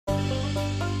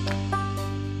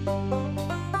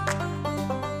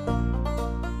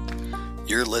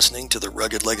You're listening to the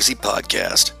Rugged Legacy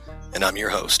Podcast, and I'm your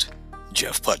host,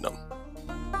 Jeff Putnam.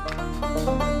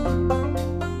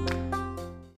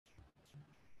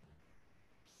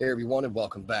 Hey everyone, and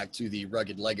welcome back to the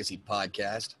Rugged Legacy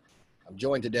Podcast. I'm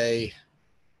joined today,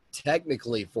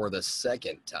 technically for the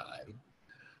second time,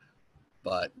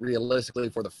 but realistically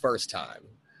for the first time,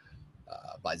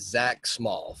 by Zach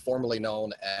Small, formerly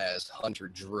known as Hunter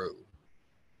Drew.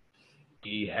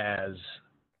 He has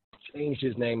changed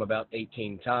his name about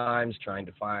 18 times, trying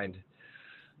to find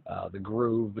the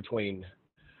groove between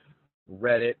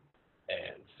Reddit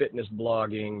and fitness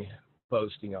blogging,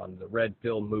 posting on the Red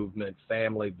Pill movement,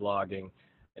 family blogging,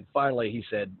 and finally he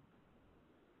said,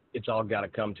 it's all got to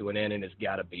come to an end and it's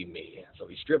got to be me. So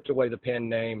he stripped away the pen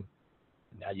name.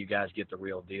 Now you guys get the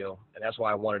real deal. And that's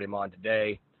why I wanted him on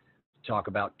today to talk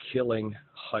about killing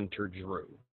Hunter Drew,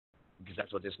 because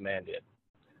that's what this man did.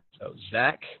 So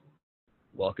Zach,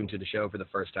 welcome to the show for the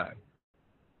first time.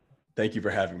 Thank you for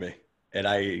having me. And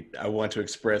I want to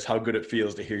express how good it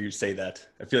feels to hear you say that.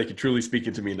 I feel like you're truly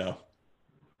speaking to me now.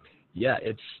 Yeah,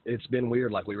 it's been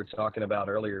weird. Like we were talking about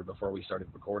earlier before we started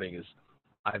recording, is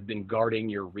I've been guarding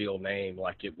your real name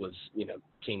like it was,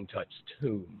 King Tut's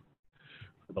tomb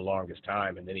for the longest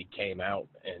time. And then he came out,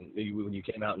 and when you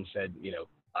came out and said,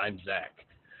 I'm Zach,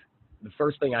 the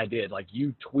first thing I did, like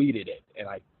you tweeted it, and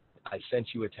I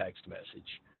sent you a text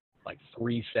message like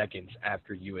 3 seconds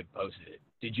after you had posted it.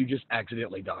 Did you just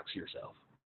accidentally dox yourself?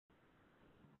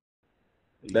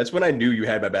 That's when I knew you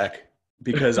had my back,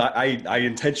 because I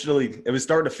intentionally, it was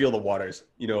starting to feel the waters.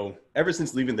 Ever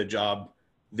since leaving the job,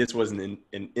 this was an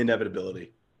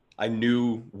inevitability. I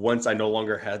knew once I no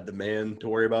longer had the man to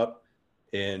worry about,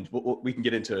 and we can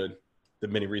get into the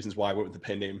many reasons why I went with the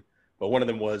pen name. But one of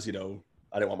them was, I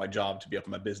didn't want my job to be up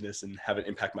in my business and have it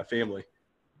impact my family.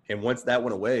 And once that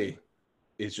went away,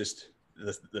 it's just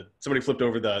somebody flipped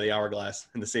over the hourglass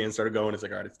and the sand started going. It's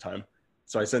like, all right, it's time.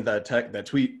 So I sent that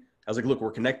tweet. I was like, look, we're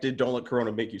connected. Don't let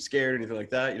Corona make you scared or anything like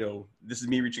that. This is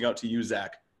me reaching out to you,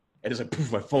 Zach. And it's like,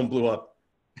 poof, my phone blew up.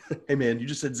 Hey man, you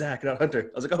just said Zach, not Hunter.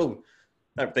 I was like, oh,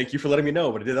 thank you for letting me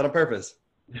know, but I did that on purpose.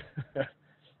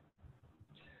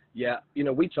 Yeah.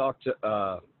 We talked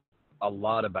a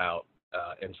lot about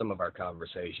in some of our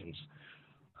conversations,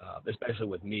 especially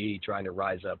with me trying to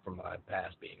rise up from my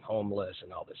past being homeless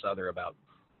and all this other about,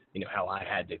 how I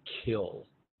had to kill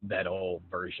that old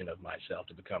version of myself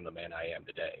to become the man I am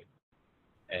today.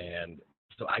 And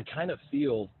so I kind of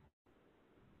feel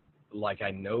like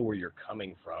I know where you're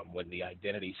coming from when the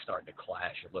identities start to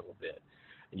clash a little bit,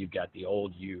 and you've got the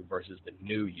old you versus the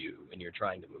new you, and you're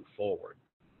trying to move forward.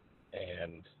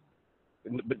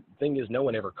 But the thing is, no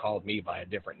one ever called me by a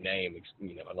different name,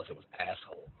 unless it was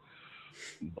asshole.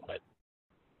 But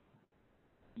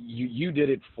you did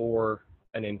it for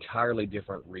an entirely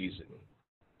different reason.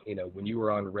 When you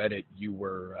were on Reddit, you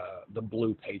were the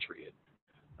Blue Patriot,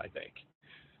 I think.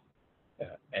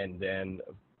 And then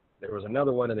there was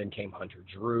another one, and then came Hunter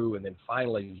Drew, and then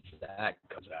finally Zach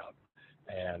comes out.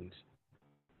 And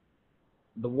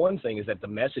the one thing is that the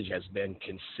message has been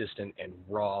consistent and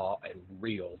raw and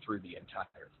real through the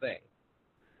entire thing.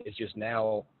 It's just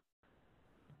now,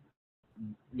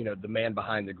 the man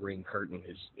behind the green curtain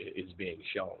is being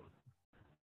shown.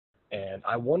 And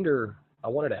I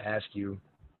wanted to ask you,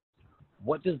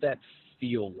 what does that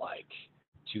feel like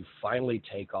to finally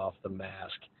take off the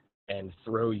mask and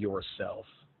throw yourself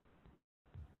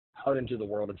out into the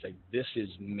world and say, this is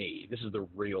me, this is the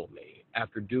real me,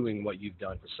 after doing what you've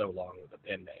done for so long with a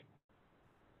pen name?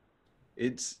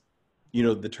 It's,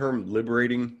 the term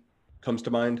liberating comes to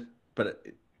mind, but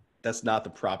that's not the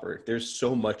proper. There's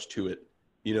so much to it.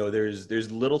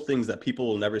 There's little things that people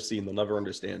will never see and they'll never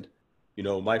understand.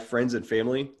 My friends and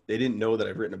family, they didn't know that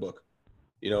I've written a book,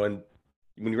 and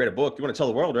when you write a book, you want to tell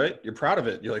the world, right? You're proud of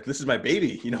it. You're like, this is my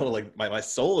baby, like my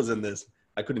soul is in this.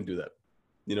 I couldn't do that.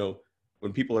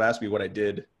 When people would ask me what I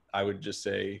did, I would just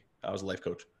say I was a life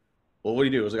coach. Well, what do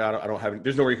you do? I was like, I don't have any,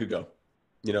 there's nowhere you could go.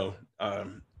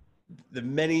 The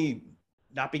many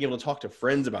not being able to talk to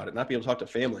friends about it, not being able to talk to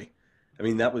family. I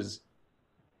mean, it was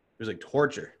like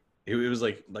torture. It was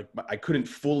like I couldn't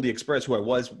fully express who I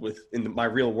was in my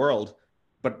real world,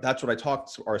 but that's what I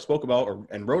talked or spoke about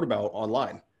and wrote about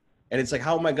online. And it's like,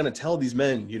 how am I going to tell these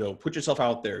men, put yourself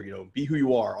out there, be who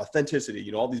you are,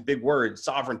 authenticity, all these big words,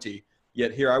 sovereignty.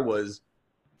 Yet here I was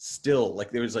still,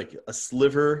 like, there was like a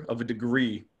sliver of a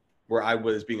degree where I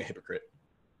was being a hypocrite.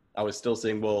 I was still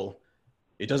saying, well,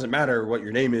 it doesn't matter what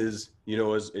your name is,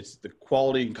 it's the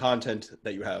quality and content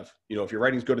that you have. If your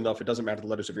writing's good enough, it doesn't matter the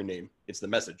letters of your name. It's the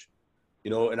message,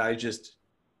 and I just,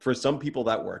 for some people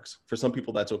that works. For some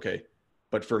people that's okay.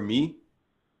 But for me,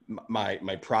 my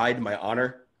pride, my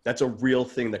honor, that's a real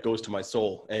thing that goes to my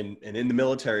soul. And in the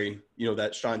military, you know,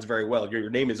 that shines very well. Your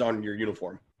name is on your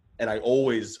uniform. And I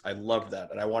loved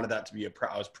that. And I wanted that to be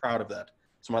I was proud of that.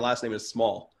 So my last name is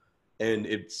Small. And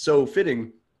it's so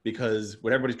fitting because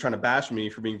when everybody's trying to bash me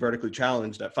for being vertically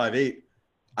challenged at 5'8",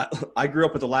 I grew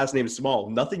up with the last name Small.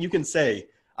 Nothing you can say.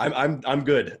 I'm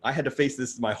good. I had to face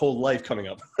this my whole life coming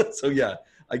up. So yeah,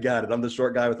 I got it. I'm the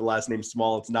short guy with the last name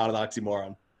Small. It's not an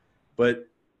oxymoron. But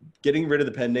getting rid of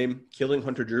the pen name, killing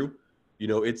Hunter Drew, you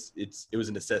know, it was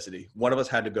a necessity. One of us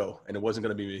had to go, and it wasn't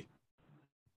going to be me.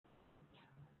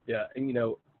 Yeah, and you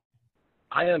know,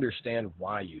 I understand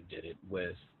why you did it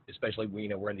with, especially when, you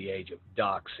know, we're in the age of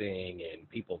doxing and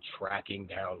people tracking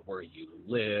down where you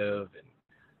live and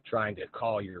trying to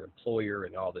call your employer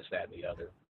and all this, that, and the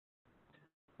other.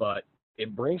 But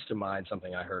it brings to mind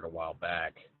something I heard a while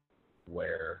back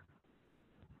where,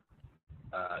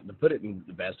 to put it in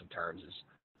the best of terms, is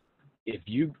if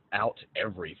you out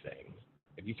everything,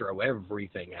 if you throw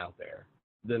everything out there,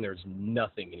 then there's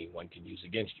nothing anyone can use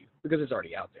against you because it's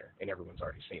already out there and everyone's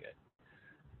already seen it.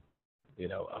 You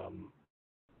know,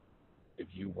 if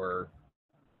you were,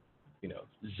 you know,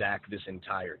 Zach this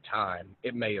entire time,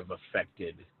 it may have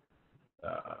affected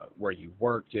where you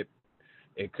worked.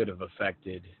 It could have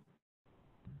affected,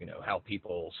 you know, how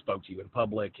people spoke to you in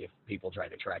public. If people try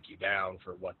to track you down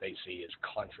for what they see as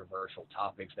controversial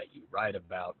topics that you write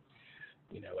about,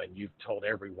 you know, and you've told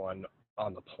everyone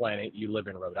on the planet you live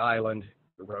in Rhode Island.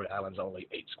 Rhode Island's only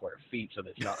 8 square feet, so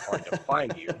that's not hard to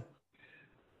find you.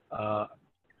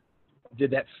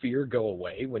 Did that fear go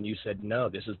away when you said, no,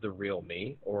 this is the real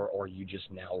me, or are you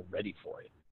just now ready for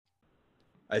it?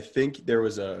 I think there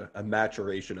was a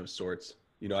maturation of sorts.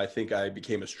 You know, I think I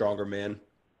became a stronger man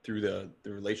through the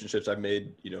relationships I've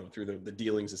made, you know, through the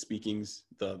dealings, the speakings,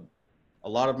 a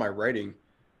lot of my writing,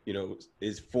 you know,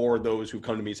 is for those who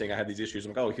come to me saying I have these issues.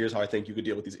 I'm like, oh, here's how I think you could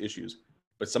deal with these issues.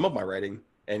 But some of my writing,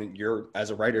 and you're, as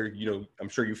a writer, you know, I'm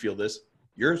sure you feel this,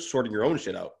 you're sorting your own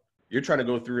shit out. You're trying to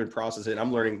go through and process it. And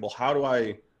I'm learning, well, how do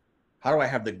I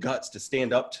have the guts to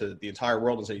stand up to the entire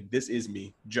world and say, this is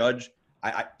me, judge,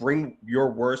 I bring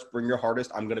your worst, bring your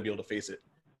hardest, I'm going to be able to face it.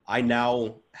 I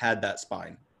now had that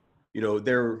spine. You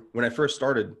know, when I first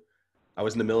started, I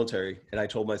was in the military and I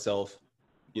told myself,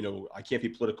 you know, I can't be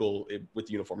political with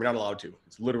the uniform. You're not allowed to.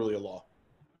 It's literally a law.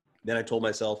 Then I told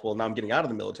myself, well, now I'm getting out of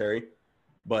the military,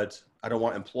 but I don't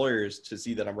want employers to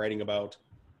see that I'm writing about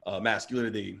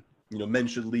masculinity, you know, men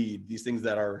should lead, these things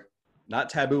that are not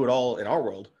taboo at all in our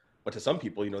world. But to some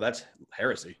people, you know, that's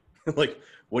heresy. Like,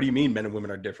 what do you mean men and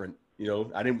women are different? You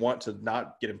know, I didn't want to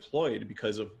not get employed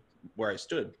because of where I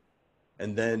stood.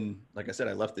 And then, like I said,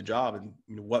 I left the job, and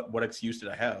you know, what excuse did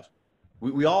I have?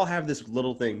 We all have this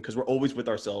little thing because we're always with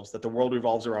ourselves, that the world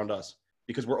revolves around us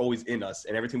because we're always in us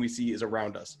and everything we see is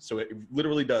around us. So it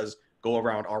literally does go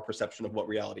around our perception of what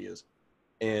reality is.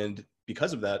 And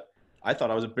because of that, I thought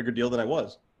I was a bigger deal than I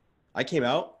was. I came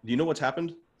out. Do you know what's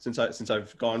happened since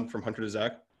I've gone from Hunter to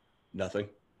Zach? Nothing.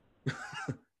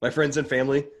 My friends and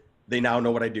family, they now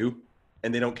know what I do,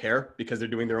 and they don't care because they're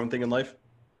doing their own thing in life.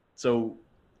 So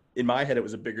in my head, it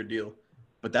was a bigger deal.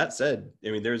 But that said, I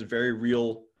mean, there's very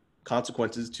real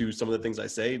consequences to some of the things I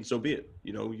say, and so be it.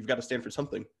 You know, you've got to stand for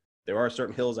something. There are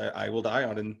certain hills I will die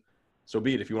on, and so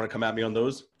be it. If you want to come at me on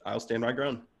those, I'll stand my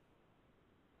ground.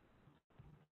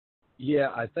 Yeah,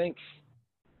 I think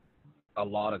a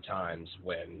lot of times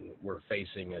when we're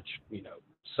facing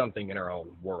something in our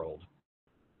own world,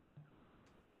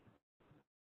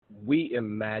 we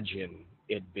imagine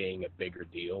it being a bigger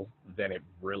deal than it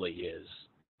really is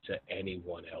to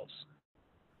anyone else.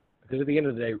 Because at the end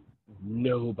of the day,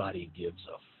 nobody gives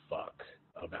a fuck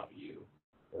about you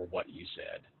or what you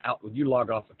said. When you log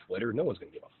off of Twitter, no one's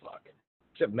going to give a fuck,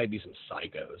 except maybe some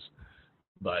psychos.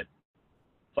 But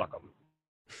fuck them.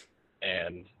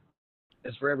 And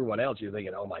as for everyone else, you're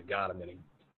thinking, oh my God, I'm going to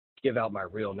give out my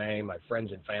real name. My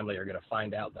friends and family are going to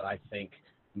find out that I think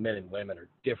men and women are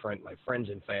different. My friends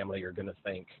and family are going to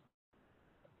think,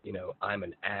 you know, I'm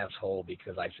an asshole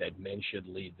because I said men should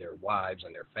lead their wives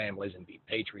and their families and be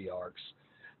patriarchs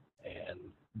and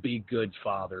be good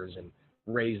fathers and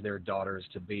raise their daughters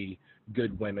to be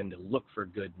good women, to look for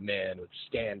good men with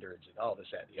standards and all this,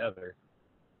 that, and the other.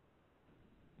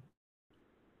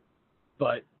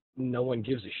 But no one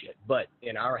gives a shit. But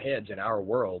in our heads, in our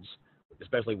worlds,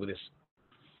 especially with this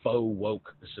faux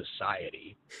woke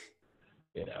society,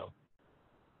 you know,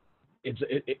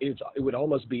 it would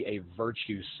almost be a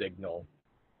virtue signal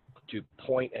to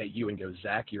point at you and go,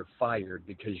 Zach, you're fired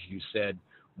because you said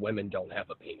women don't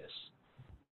have a penis.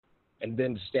 And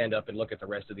then stand up and look at the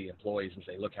rest of the employees and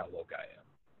say, look how woke I am.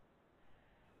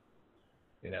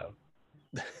 You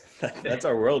know? That's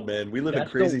our world, man. We live in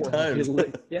That's the crazy world times.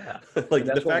 yeah. Like And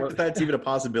the that's what fact that that's even a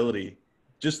possibility,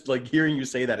 just like hearing you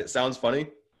say that, it sounds funny.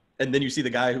 And then you see the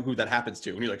guy who that happens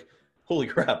to, and you're like, holy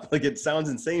crap. Like it sounds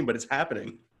insane, but it's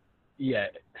happening. yeah,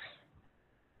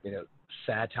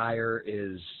 satire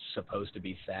is supposed to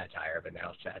be satire, but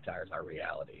now satire is our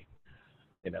reality.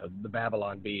 The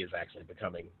Babylon Bee is actually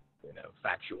becoming,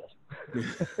 factual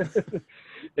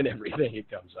in everything it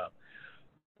comes up.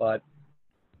 But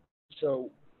so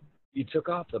you took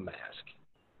off the mask,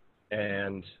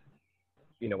 and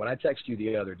when I texted you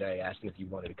the other day asking if you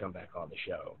wanted to come back on the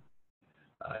show,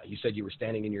 you said you were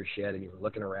standing in your shed and you were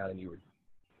looking around and you were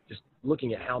just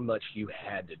looking at how much you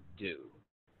had to do.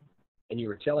 And you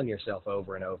were telling yourself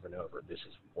over and over and over, this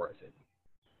is worth it.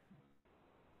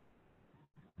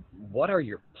 What are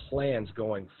your plans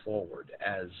going forward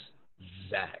as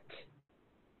Zach,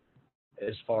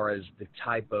 as far as the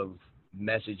type of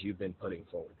message you've been putting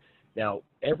forward? Now,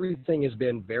 everything has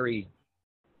been very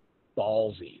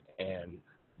ballsy, and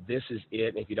this is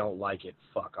it. And if you don't like it,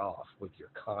 fuck off with your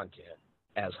content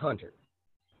as Hunter.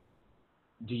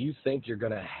 Do you think you're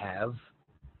going to have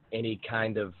any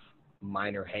kind of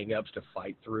minor hangups to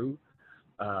fight through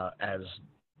I'm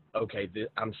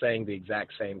saying the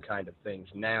exact same kind of things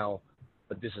now,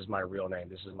 but this is my real name,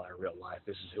 this is my real life,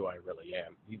 this is who I really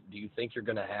am. Do you think you're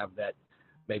going to have that,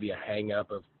 maybe a hang up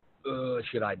of,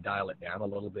 should I dial it down a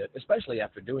little bit, especially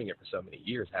after doing it for so many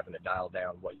years, having to dial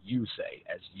down what you say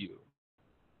as you?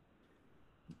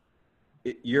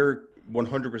 You're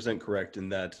 100% correct in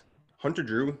that Hunter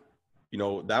Drew,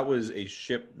 that was a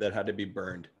ship that had to be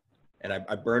burned. And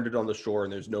I burned it on the shore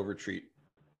and there's no retreat.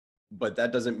 But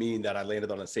that doesn't mean that I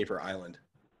landed on a safer island.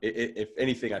 If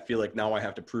anything, I feel like now I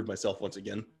have to prove myself once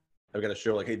again. I've got to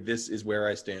show like, hey, this is where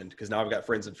I stand. Because now I've got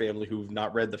friends and family who've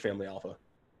not read the Family Alpha.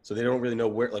 So they don't really know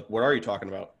what are you talking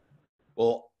about?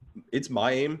 Well, it's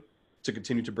my aim to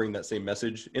continue to bring that same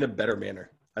message in a better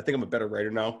manner. I think I'm a better writer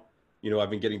now.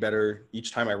 I've been getting better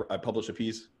each time I publish a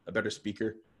piece, a better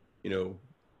speaker.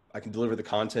 I can deliver the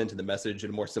content and the message in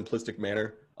a more simplistic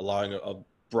manner, allowing a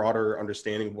broader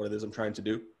understanding of what it is I'm trying to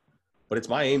do. But it's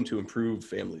my aim to improve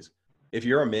families. If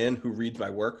you're a man who reads my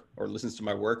work or listens to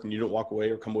my work and you don't walk away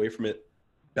or come away from it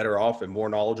better off and more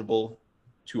knowledgeable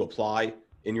to apply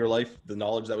in your life the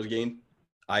knowledge that was gained,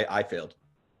 I failed.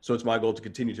 So it's my goal to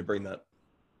continue to bring that.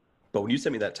 But when you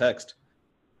sent me that text,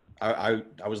 I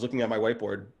was looking at my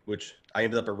whiteboard, which I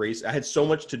ended up erasing. I had so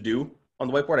much to do on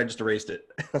the whiteboard, I just erased it.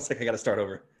 I was like, I got to start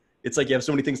over. It's like you have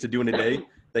so many things to do in a day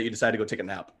that you decide to go take a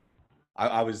nap.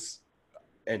 I was,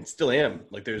 and still am,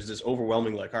 like there's this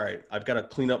overwhelming, like, all right, I've got to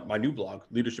clean up my new blog,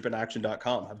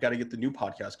 leadershipinaction.com. I've got to get the new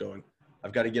podcast going.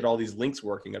 I've got to get all these links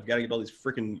working. I've got to get all these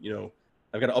freaking,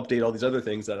 I've got to update all these other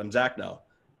things that I'm Zach now.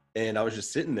 And I was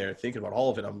just sitting there thinking about all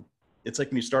of it. It's like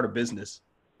when you start a business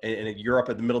and you're up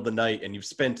at the middle of the night and you've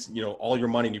spent, all your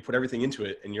money and you put everything into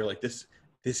it. And you're like, this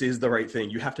is the right thing.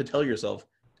 You have to tell yourself,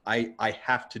 I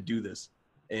have to do this.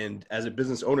 And as a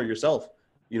business owner yourself,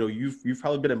 you've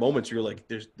probably been at moments where you're like,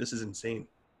 this is insane.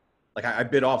 Like I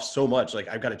bit off so much, like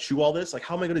I've got to chew all this. Like,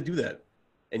 how am I going to do that?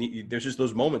 And there's just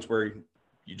those moments where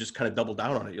you just kind of double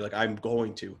down on it. You're like, I'm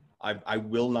going to, I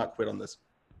will not quit on this.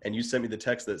 And you sent me the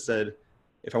text that said,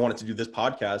 if I wanted to do this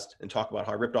podcast and talk about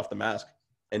how I ripped off the mask,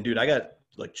 and dude, I got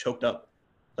like choked up,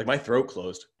 like my throat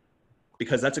closed,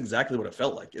 because that's exactly what it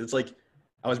felt like. It's like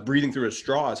I was breathing through a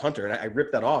straw as Hunter, and I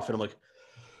ripped that off, and I'm like,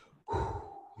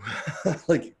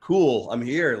 like, cool, I'm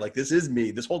here. Like, this is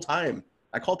me this whole time.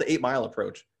 I call it the 8 Mile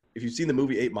approach. If you've seen the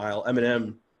movie 8 Mile,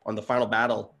 Eminem on the final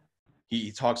battle,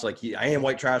 he talks like, I am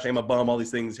white trash, I am a bum, all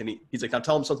these things. And he's like, now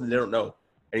tell them something they don't know.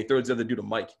 And he throws the other dude a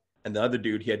mic. And the other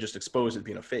dude, he had just exposed as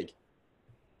being a fake.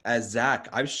 As Zach,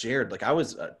 I've shared, like, I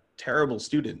was a terrible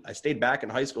student. I stayed back in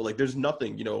high school. Like, there's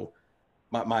nothing,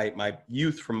 my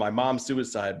youth, from my mom's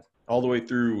suicide all the way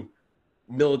through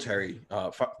military,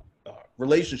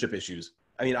 relationship issues.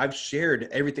 I mean, I've shared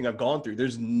everything I've gone through.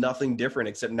 There's nothing different,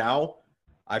 except now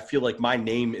I feel like my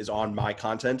name is on my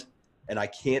content, and I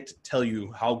can't tell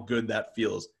you how good that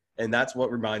feels. And that's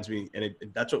what reminds me, and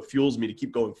that's what fuels me to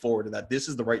keep going forward, and that this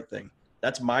is the right thing.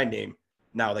 That's my name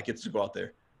now that gets to go out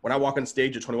there. When I walk on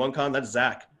stage at 21Con, that's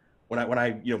Zach. When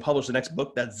I publish the next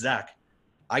book, that's Zach.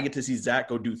 I get to see Zach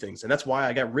go do things. And that's why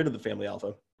I got rid of the Family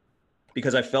Alpha,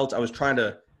 because I felt I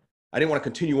didn't want to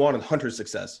continue on with Hunter's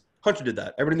success. Hunter did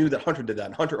that. Everybody knew that Hunter did that,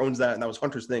 and Hunter owns that, and that was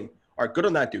Hunter's thing. All right, good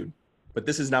on that dude. But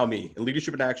this is now me, and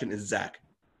Leadership in Action is Zach.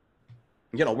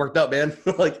 I'm getting all worked up, man.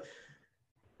 Like,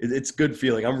 it's good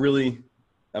feeling. I'm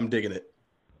digging it.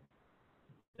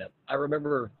 Yeah, I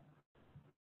remember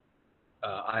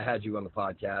I had you on the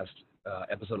podcast,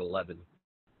 episode 11,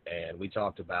 and we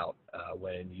talked about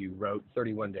when you wrote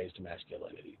 31 Days to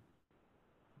Masculinity.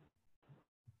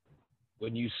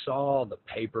 When you saw the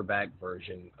paperback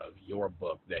version of your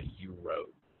book that you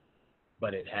wrote,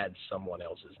 but it had someone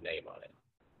else's name on it,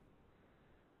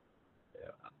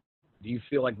 do you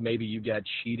feel like maybe you got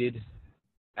cheated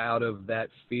out of that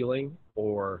feeling,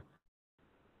 or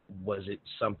was it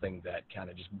something that kind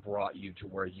of just brought you to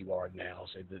where you are now?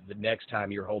 So the next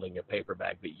time you're holding a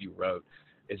paperback that you wrote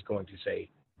is going to say,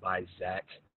 by Zach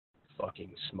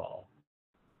fucking Small.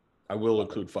 I will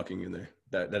include fucking in there.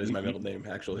 That is my middle name,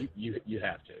 actually. You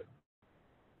have to.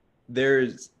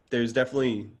 There's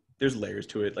definitely, there's layers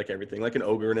to it, like everything, like an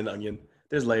ogre and an onion.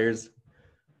 There's layers.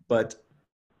 But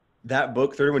that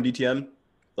book, 31 DTM,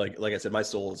 like I said, my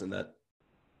soul is in that.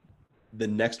 The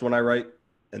next one I write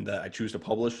and that I choose to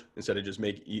publish instead of just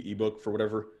make ebook for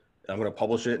whatever, I'm going to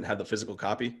publish it and have the physical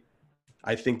copy.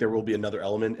 I think there will be another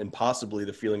element and possibly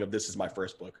the feeling of this is my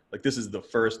first book. Like this is the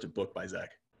first book by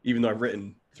Zach, even though I've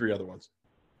written 3 other ones.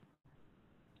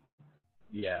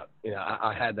 Yeah,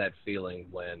 I had that feeling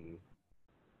when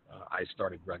I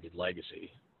started Rugged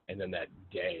Legacy, and then that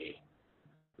day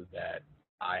that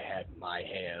I had my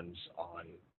hands on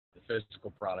the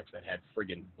physical products that had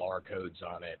friggin' barcodes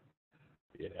on it,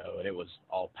 and it was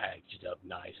all packaged up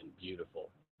nice and beautiful.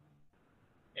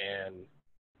 And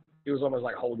it was almost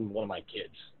like holding one of my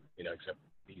kids, except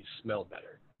he smelled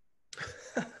better.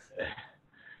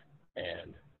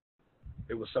 And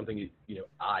it was something,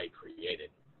 I created.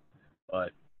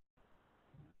 But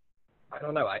I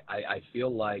don't know. I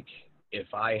feel like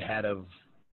if I had have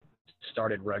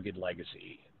started Rugged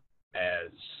Legacy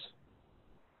as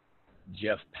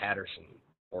Jeff Patterson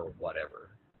or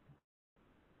whatever,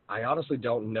 I honestly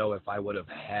don't know if I would have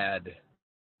had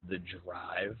the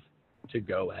drive to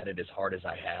go at it as hard as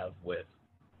I have with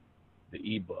the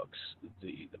ebooks,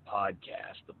 the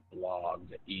podcast, the blog,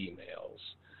 the emails,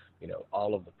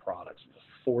 all of the products,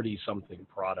 the 40-something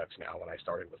products now when I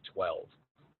started with 12.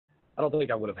 I don't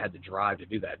think I would have had the drive to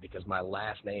do that because my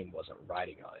last name wasn't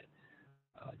writing on it.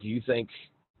 Do you think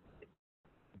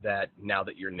that now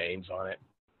that your name's on it,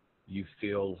 you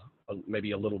feel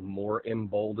maybe a little more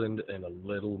emboldened and a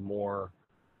little more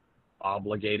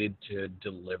obligated to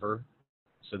deliver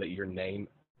so that your name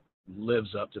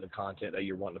lives up to the content that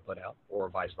you're wanting to put out, or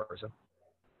vice versa?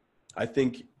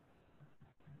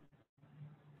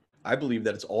 I believe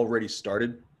that it's already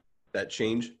started, that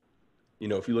change.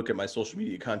 If you look at my social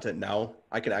media content now,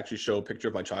 I can actually show a picture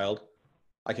of my child.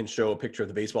 I can show a picture of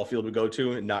the baseball field we go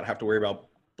to and not have to worry about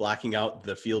blacking out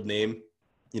the field name.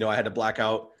 I had to black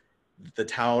out the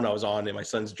town I was on in my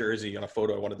son's jersey on a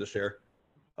photo I wanted to share.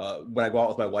 When I go out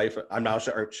with my wife, I'm now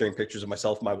sharing pictures of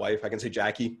myself and my wife. I can say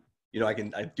Jackie.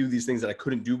 I do these things that I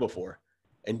couldn't do before.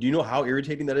 And do you know how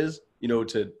irritating that is?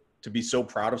 To be so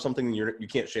proud of something and you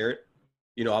can't share it.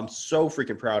 I'm so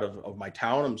freaking proud of my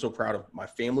town. I'm so proud of my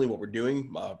family, what we're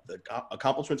doing, the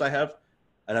accomplishments I have.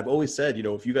 And I've always said,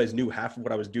 if you guys knew half of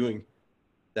what I was doing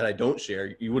that I don't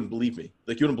share, you wouldn't believe me.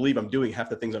 Like you wouldn't believe I'm doing half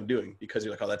the things I'm doing because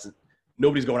you're like, oh,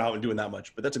 nobody's going out and doing that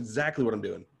much. But that's exactly what I'm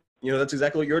doing. That's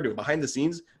exactly what you're doing. Behind the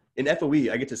scenes in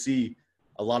FOE, I get to see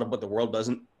a lot of what the world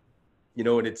doesn't,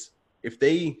 and it's, if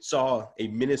they saw a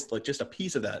minute, like just a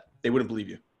piece of that, they wouldn't believe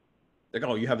you. Like,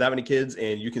 oh, you have that many kids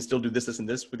and you can still do this, and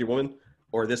this with your woman,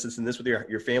 or this and this with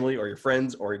your family or your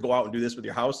friends, or you go out and do this with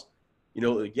your house.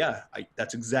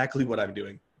 That's exactly what I'm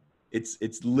doing.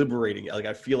 It's liberating. Like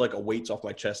I feel like a weight's off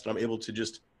my chest and I'm able to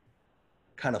just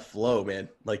kind of flow, man.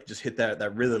 Like just hit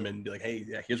that rhythm and be like, hey,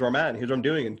 yeah, here's where I'm at and here's what I'm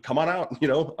doing. And come on out.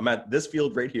 I'm at this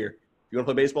field right here. If you want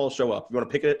to play baseball, show up. If you want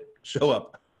to pick it, show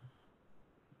up.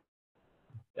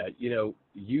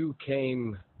 You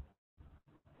came,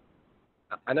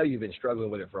 I know you've been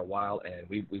struggling with it for a while, and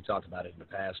we've talked about it in the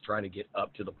past, trying to get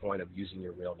up to the point of using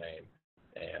your real name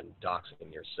and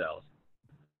doxing yourself.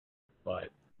 But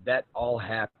that all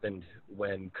happened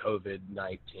when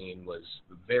COVID-19 was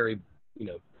very,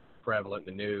 prevalent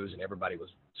in the news, and everybody was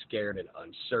scared and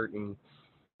uncertain,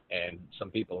 and some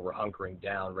people were hunkering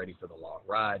down, ready for the long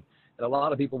ride. And a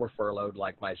lot of people were furloughed,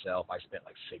 like myself. I spent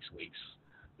like 6 weeks,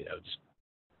 just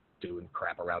doing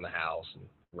crap around the house and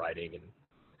writing. And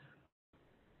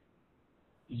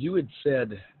you had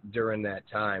said during that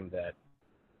time that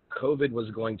COVID was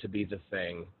going to be the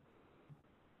thing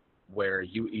where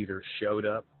you either showed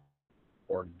up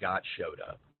or got showed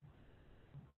up.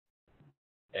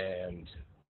 And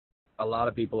a lot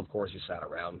of people, of course, just sat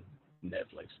around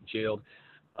Netflix and chilled.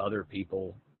 Other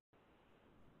people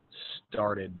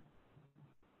started,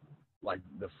 like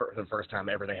the first time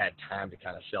ever they had time to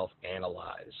kind of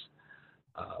self-analyze.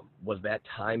 Was that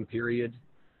time period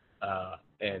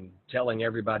and telling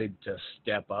everybody to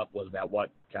step up, was that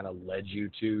what kind of led you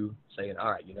to saying,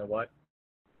 all right, you know what?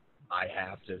 I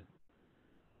have to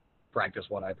practice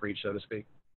what I preach, so to speak?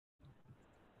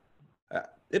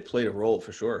 It played a role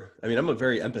for sure. I mean, I'm a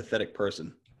very empathetic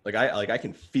person. I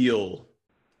can feel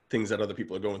things that other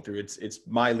people are going through. It's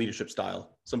my leadership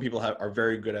style. Some people are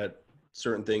very good at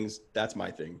certain things. That's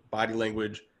my thing. Body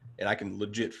language, and I can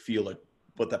legit feel like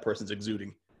what that person's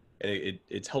exuding, and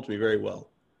it's helped me very well.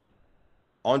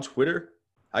 On Twitter,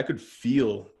 I could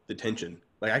feel the tension.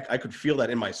 Like I could feel that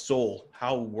in my soul,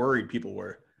 how worried people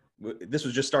were. This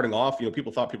was just starting off. You know,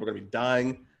 people thought people were going to be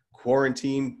dying,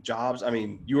 quarantine, jobs. I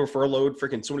mean, you were furloughed.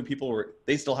 Freaking so many people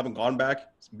they still haven't gone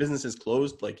back. Businesses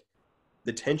closed. Like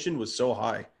the tension was so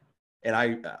high. And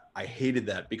I hated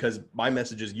that because my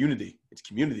message is unity. It's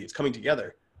community. It's coming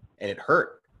together. And it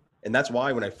hurt. And that's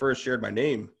why when I first shared my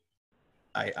name,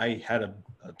 I had a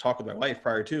talk with my wife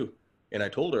prior to, and I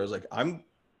told her, I was like, I'm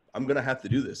going to have to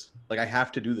do this. Like, I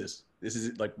have to do this. This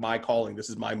is like my calling. This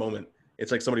is my moment.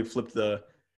 It's like somebody flipped the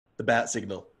bat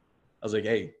signal. I was like,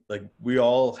 hey, like we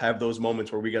all have those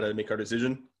moments where we got to make our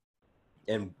decision.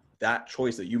 And that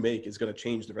choice that you make is going to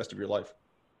change the rest of your life.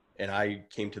 And I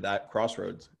came to that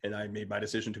crossroads and I made my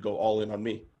decision to go all in on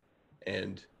me.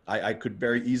 And I could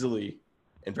very easily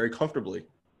and very comfortably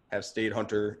have stayed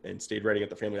hunter and stayed writing at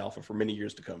the Family Alpha for many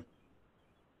years to come.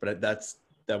 But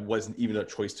that wasn't even a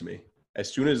choice to me.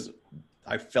 As soon as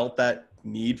I felt that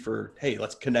need for, hey,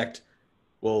 let's connect.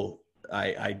 Well,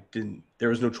 I didn't, there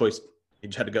was no choice. You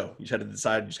just had to go. You just had to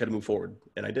decide, you just had to move forward.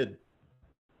 And I did.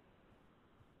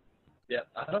 Yeah.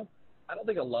 I don't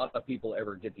think a lot of people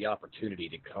ever get the opportunity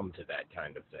to come to that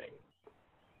kind of thing,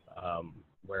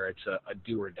 where it's a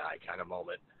do or die kind of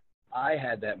moment. I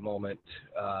had that moment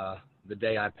the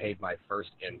day I paid my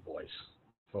first invoice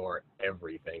for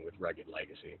everything with Rugged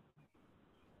Legacy.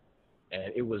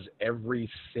 And it was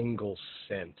every single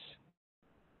cent.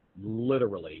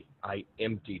 Literally, I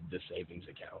emptied the savings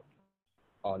account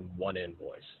on one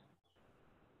invoice.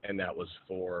 And that was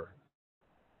for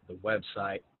the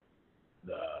website,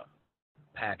 the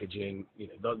packaging,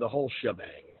 the whole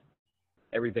shebang.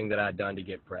 Everything that I'd done to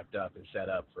get prepped up and set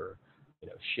up for,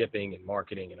 shipping and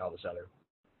marketing and all this other.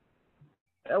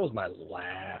 That was my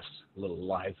last little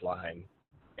lifeline.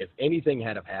 If anything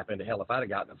had have happened, hell, if I'd have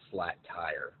gotten a flat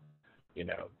tire, I'd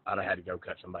have had to go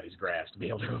cut somebody's grass to be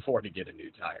able to afford to get a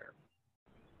new tire.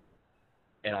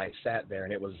 And I sat there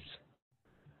and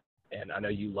and I know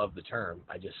you love the term,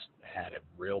 I just had a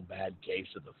real bad case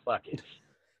of the fuck it.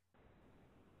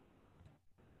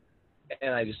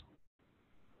 And I just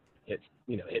hit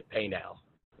pay now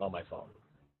on my phone.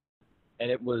 And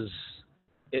it was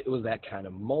that kind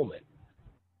of moment.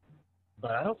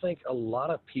 But I don't think a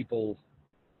lot of people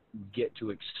get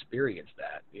to experience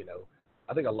that,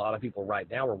 I think a lot of people right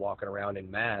now are walking around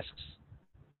in masks,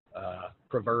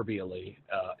 proverbially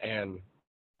and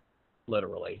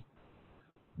literally,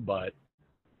 but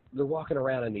they're walking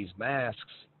around in these masks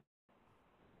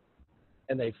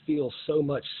and they feel so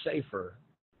much safer.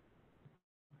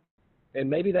 And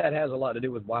maybe that has a lot to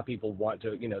do with why people want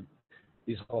to,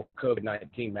 these whole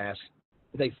COVID-19 masks,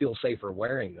 they feel safer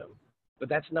wearing them. But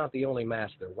that's not the only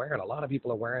mask they're wearing. A lot of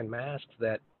people are wearing masks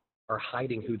that are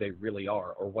hiding who they really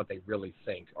are or what they really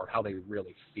think or how they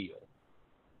really feel.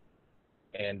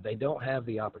 And they don't have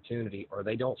the opportunity, or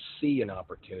they don't see an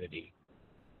opportunity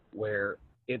where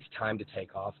it's time to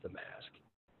take off the mask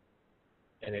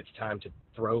and it's time to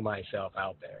throw myself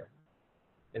out there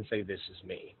and say, this is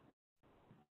me.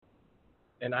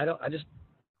 And I don't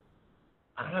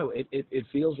know. It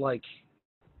feels like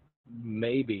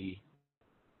maybe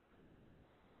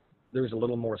there's a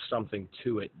little more something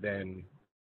to it than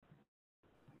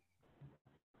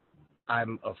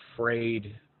I'm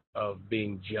afraid of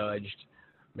being judged.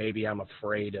 Maybe I'm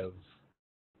afraid of,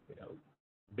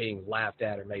 being laughed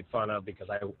at or made fun of because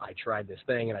I tried this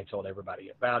thing and I told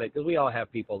everybody about it. Because we all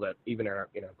have people that even in our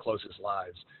closest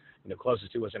lives,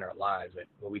 closest to us in our lives, that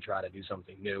when we try to do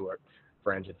something new, or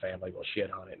friends and family will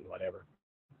shit on it and whatever.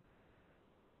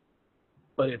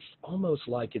 But it's almost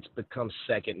like it's become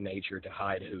second nature to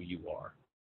hide who you are.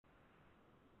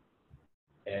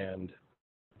 And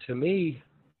to me,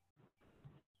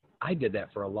 I did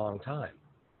that for a long time.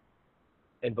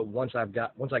 But once I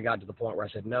got to the point where I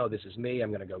said, no, this is me, I'm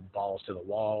going to go balls to the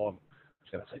wall, I'm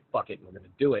just going to say, fuck it, and we're going to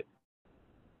do it.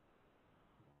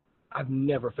 I've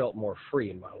never felt more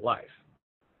free in my life.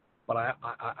 But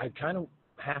I kind of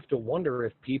have to wonder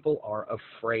if people are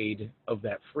afraid of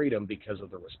that freedom because of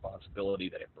the responsibility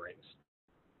that it brings.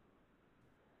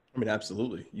 I mean,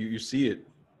 absolutely. You see it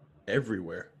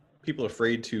everywhere. People are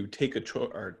afraid to take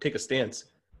a stance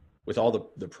with all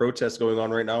the protests going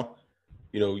on right now.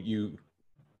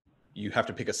 You have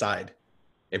to pick a side.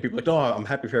 And people are like, no, I'm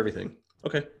happy for everything.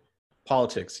 Okay.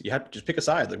 Politics. You have to just pick a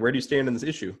side. Like, where do you stand in this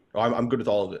issue? Oh, I'm good with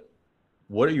all of it.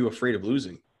 What are you afraid of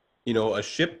losing? You know, a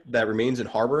ship that remains in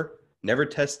harbor never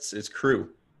tests its crew.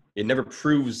 It never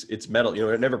proves its mettle. You know,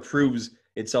 it never proves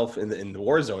itself in the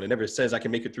war zone. It never says I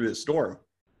can make it through the storm.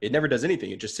 It never does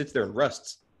anything. It just sits there and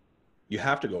rusts. You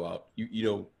have to go out. You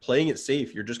know, playing it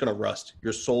safe, you're just going to rust.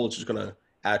 Your soul is just going to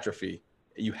atrophy.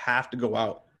 You have to go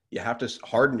out. You have to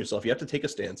harden yourself. You have to take a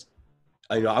stance.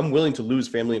 I'm willing to lose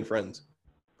family and friends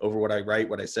over what I write,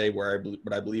 what I say, what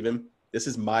I believe in. This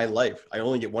is my life. I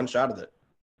only get one shot of it.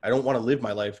 I don't want to live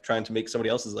my life trying to make somebody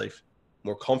else's life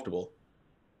more comfortable.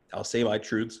 I'll say my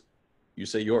truths. You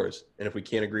say yours. And if we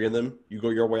can't agree on them, you go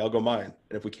your way, I'll go mine.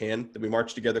 And if we can, then we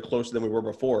march together closer than we were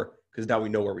before, because now we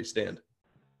know where we stand.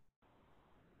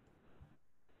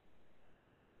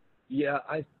 Yeah,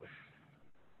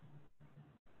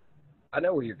 I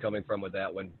know where you're coming from with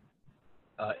that when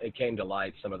it came to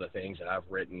light, some of the things that I've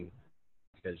written,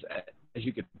 because as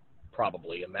you could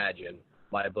probably imagine,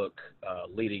 my book,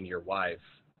 Leading Your Wife,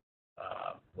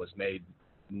 was made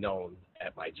known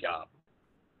at my job.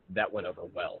 That went over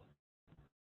well.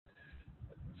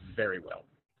 Very well.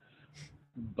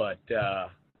 But,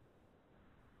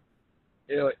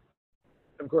 you know,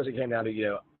 of course it came down to,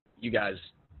 you guys,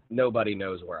 nobody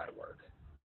knows where I work.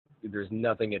 There's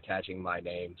nothing attaching my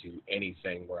name to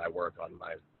anything where I work on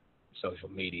my social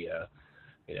media,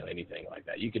 anything like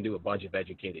that. You can do a bunch of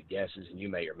educated guesses and you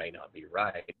may or may not be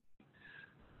right,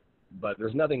 but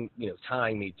there's nothing,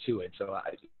 tying me to it. So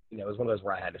it was one of those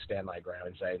where I had to stand my ground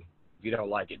and say, if you don't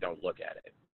like it, don't look at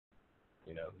it.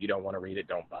 You don't want to read it,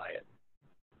 don't buy it.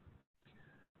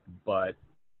 But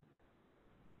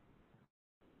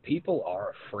people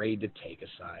are afraid to take a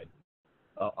side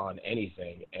on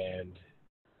anything, and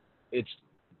it's,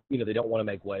 they don't want to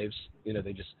make waves. They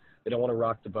don't want to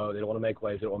rock the boat. They don't want to make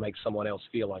waves. They don't want to make someone else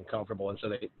feel uncomfortable. And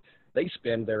so they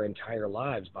spend their entire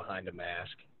lives behind a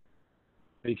mask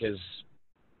because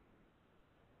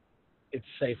it's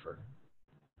safer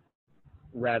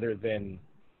rather than,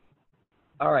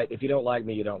 all right, if you don't like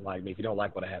me, you don't like me. If you don't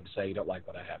like what I have to say, you don't like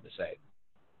what I have to say.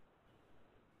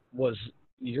 Was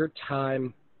your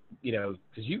time, because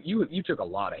you took a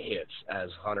lot of hits as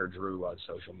Hunter Drew on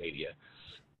social media.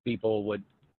 People would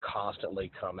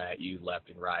constantly come at you left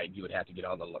and right. You would have to get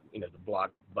on the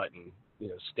block button,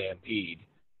 stampede.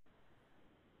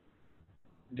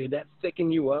 Did that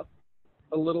thicken you up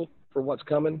a little for what's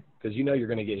coming? Because you're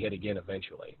going to get hit again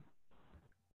eventually.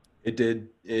 It did,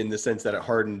 in the sense that it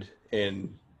hardened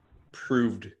and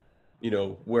proved,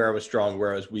 where I was strong,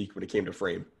 where I was weak when it came to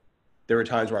frame. There were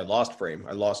times where I lost frame,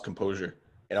 I lost composure,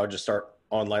 and I would just start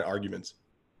online arguments.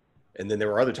 And then there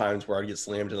were other times where I'd get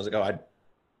slammed and I was like, oh,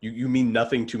 you mean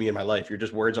nothing to me in my life. You're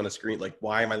just words on a screen. Like,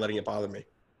 why am I letting it bother me?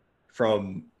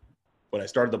 From when I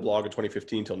started the blog in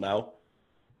 2015 till now,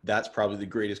 that's probably the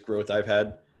greatest growth I've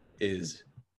had, is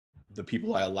the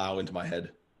people I allow into my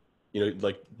head.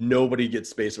 Like, nobody gets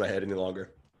space in my head any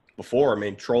longer. Before,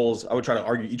 trolls, I would try to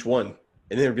argue each one, and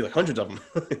then there'd be like hundreds of them.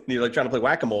 You're like trying to play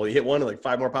whack-a-mole. You hit one and like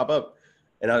 5 more pop up.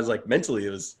 And I was like, mentally, it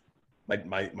was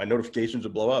my notifications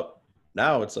would blow up.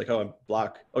 Now it's like, oh, I'm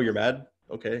blocked. Oh, you're mad?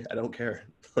 Okay, I don't care.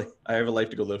 I have a life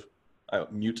to go live. I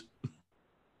mute.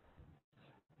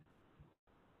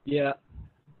 Yeah,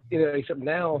 except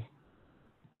now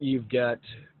you've got,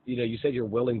 you said you're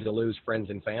willing to lose friends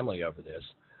and family over this.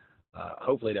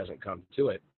 Hopefully it doesn't come to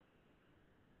it.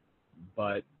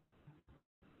 But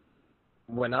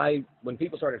when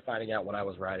people started finding out what I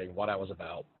was writing, what I was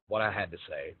about, what I had to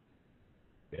say,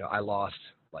 I lost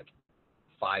like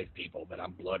 5 people that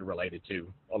I'm blood related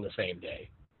to on the same day.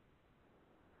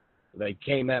 They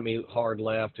came at me hard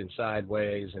left and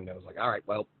sideways, and I was like, all right,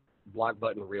 well, block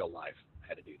button, real life. I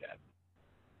had to do that.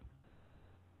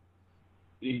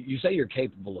 You say you're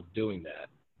capable of doing that,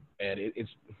 and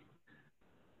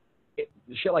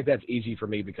shit like that's easy for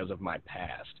me because of my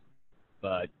past.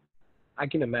 But I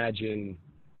can imagine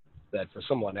that for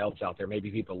someone else out there,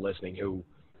 maybe people listening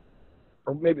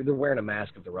or maybe they're wearing a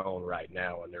mask of their own right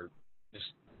now, and they're just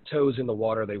toes in the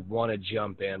water. They want to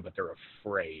jump in, but they're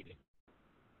afraid.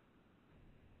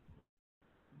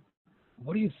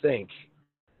 What do you think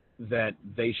that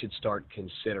they should start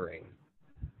considering?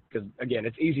 Because, again,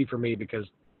 it's easy for me because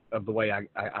of the way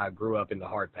I grew up in the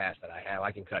hard past that I have.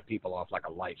 I can cut people off like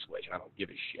a light switch, and I don't give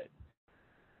a shit.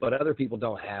 But other people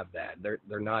don't have that.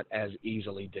 They're not as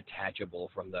easily detachable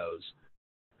from those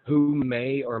who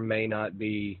may or may not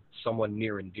be someone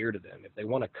near and dear to them. If they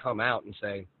want to come out and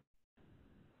say,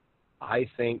 I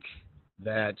think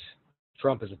that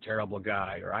Trump is a terrible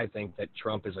guy, or I think that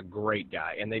Trump is a great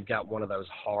guy, and they've got one of those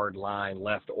hard line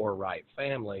left or right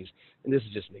families, and this is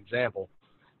just an example,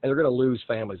 And they're going to lose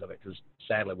families of it because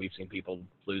sadly we've seen people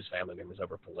lose family members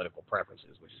over political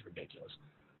preferences, which is ridiculous.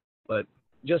 But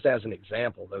just as an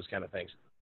example, those kind of things,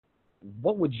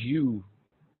 what would you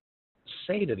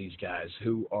say to these guys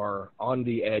who are on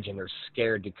the edge and they're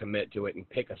scared to commit to it and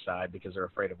pick a side because they're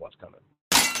afraid of what's coming?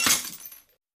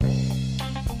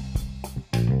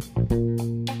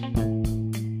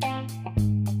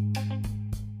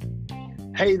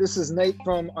 Hey, this is Nate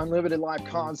from Unlimited Life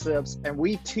Concepts, and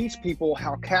we teach people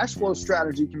how cash flow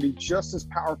strategy can be just as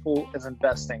powerful as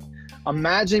investing.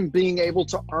 Imagine being able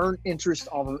to earn interest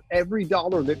off of every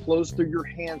dollar that flows through your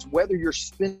hands, whether you're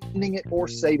spending it or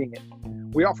saving it.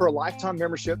 We offer a lifetime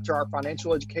membership to our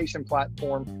financial education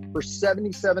platform for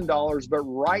 $77, but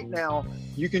right now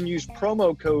you can use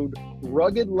promo code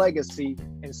Rugged Legacy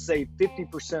and save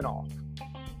 50% off.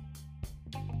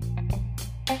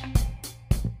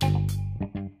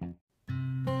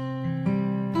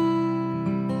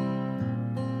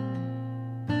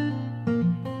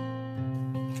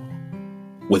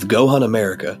 With Go Hunt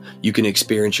America, you can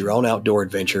experience your own outdoor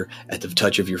adventure at the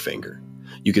touch of your finger.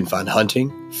 You can find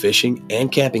hunting, fishing,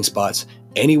 and camping spots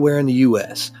anywhere in the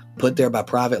U.S., put there by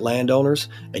private landowners,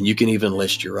 and you can even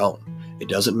list your own. It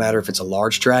doesn't matter if it's a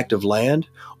large tract of land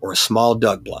or a small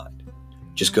duck blind.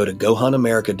 Just go to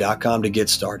GoHuntAmerica.com to get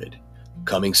started.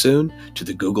 Coming soon to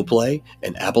the Google Play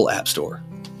and Apple App Store.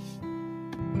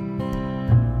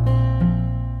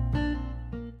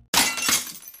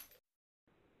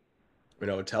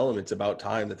 Tell them it's about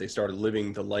time that they started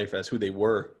living the life as who they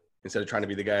were instead of trying to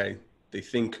be the guy they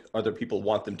think other people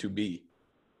want them to be.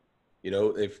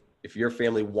 If your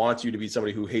family wants you to be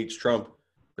somebody who hates Trump,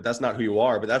 but that's not who you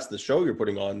are, but that's the show you're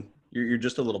putting on, you're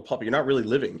just a little puppet. You're not really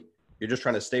living. You're just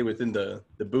trying to stay within the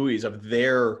buoys of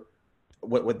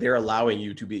what they're allowing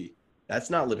you to be. That's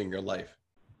not living your life.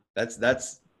 That's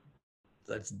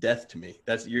death to me.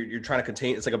 You're trying to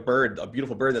contain. It's like a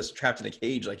beautiful bird that's trapped in a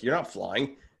cage. Like, you're not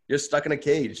flying. You're stuck in a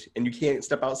cage, and you can't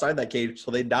step outside that cage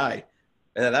till they die.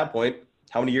 And at that point,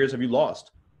 how many years have you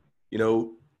lost?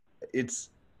 You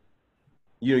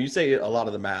say a lot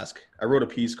of the mask. I wrote a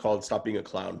piece called Stop Being a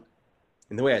Clown.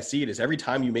 And the way I see it is every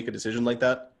time you make a decision like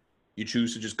that, you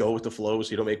choose to just go with the flow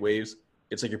so you don't make waves.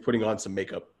 It's like you're putting on some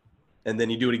makeup. And then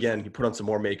you do it again. You put on some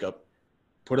more makeup.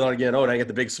 Put it on again. Oh, now you get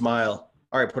the big smile.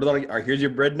 All right, put it on again. All right, here's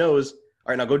your red nose. All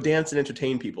right, now go dance and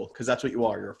entertain people, because that's what you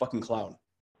are. You're a fucking clown.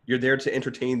 You're there to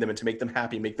entertain them and to make them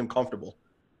happy, make them comfortable,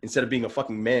 instead of being a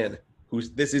fucking man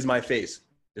this is my face.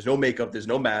 There's no makeup. There's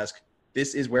no mask.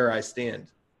 This is where I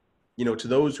stand. To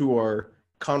those who are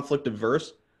conflict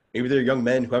averse, maybe they're young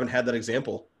men who haven't had that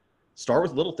example. Start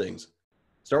with little things.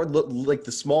 Start with like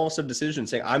the smallest of decisions,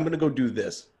 saying, I'm going to go do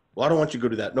this. Well, I don't want you to go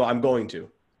do that. No, I'm going to,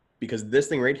 because this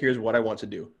thing right here is what I want to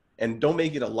do. And don't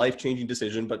make it a life-changing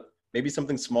decision, but maybe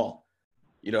something small.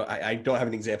 I don't have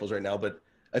any examples right now, but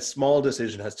a small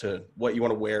decision as to what you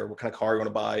want to wear, what kind of car you want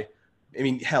to buy. I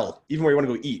mean, hell, even where you want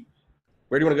to go eat.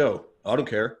 Where do you want to go? I don't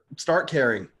care. Start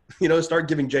caring. Start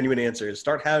giving genuine answers.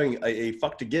 Start having a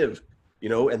fuck to give,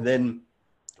 and then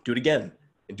do it again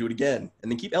and do it again.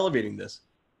 And then keep elevating this.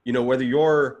 Whether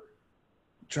you're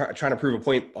trying to prove a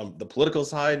point on the political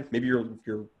side, maybe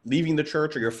you're leaving the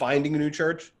church or you're finding a new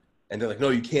church, and they're like, no,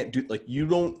 you can't do, like, you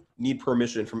don't need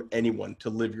permission from anyone to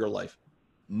live your life.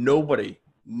 Nobody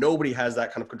has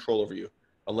that kind of control over you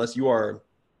unless you are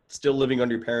still living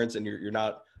under your parents and you're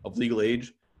not of legal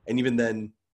age. And even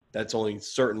then, that's only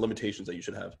certain limitations that you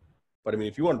should have. But I mean,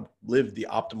 if you want to live the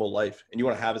optimal life and you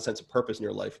want to have a sense of purpose in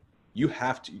your life, you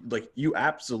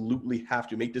absolutely have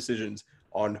to make decisions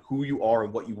on who you are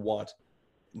and what you want,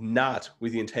 not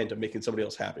with the intent of making somebody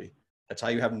else happy. That's how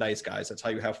you have nice guys. That's how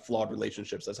you have flawed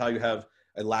relationships. That's how you have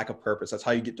a lack of purpose. That's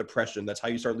how you get depression. That's how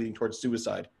you start leading towards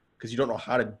suicide, because you don't know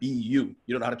how to be you.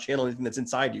 You don't know how to channel anything that's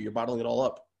inside you. You're bottling it all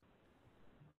up.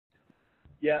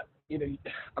 Yeah,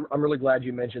 I'm really glad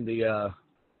you mentioned the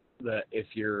if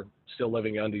you're still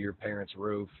living under your parents'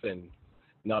 roof and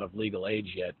not of legal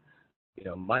age yet.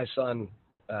 My son,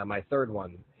 my third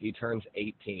one, he turns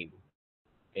 18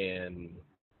 in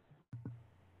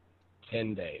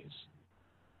 10 days.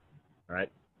 All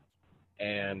right,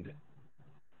 and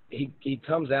he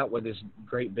comes out with this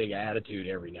great big attitude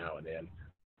every now and then.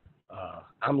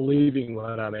 I'm leaving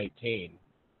when I'm 18.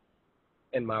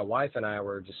 And my wife and I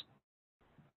were just,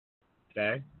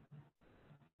 okay,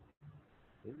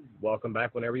 welcome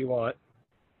back whenever you want.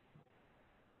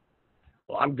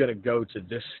 Well, I'm going to go to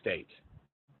this state.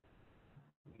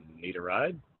 Need a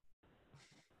ride?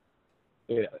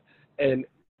 Yeah. And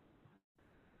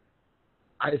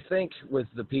I think with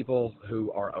the people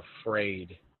who are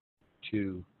afraid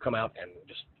to come out and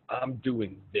just, I'm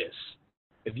doing this,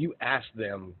 if you ask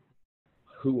them,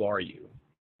 who are you?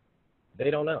 They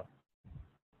don't know.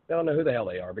 They don't know who the hell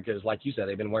they are because, like you said,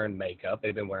 they've been wearing makeup,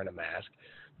 they've been wearing a mask,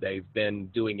 they've been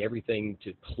doing everything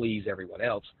to please everyone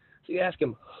else. So you ask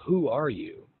them, who are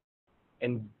you?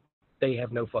 And they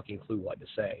have no fucking clue what to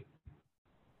say.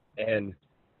 And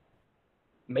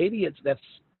maybe that's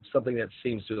something that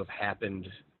seems to have happened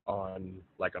on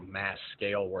like a mass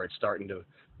scale where it's starting to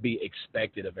be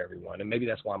expected of everyone. And maybe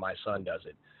that's why my son does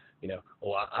it.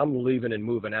 Well, I'm leaving and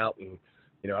moving out and,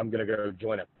 I'm going to go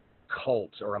join a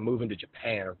cult or I'm moving to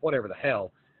Japan or whatever the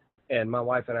hell. And my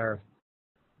wife and I are,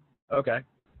 okay,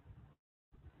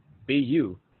 be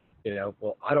you.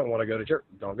 Well, I don't want to go to church.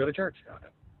 Don't go to church.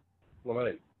 I'm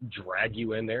going to drag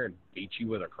you in there and beat you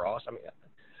with a cross. I mean,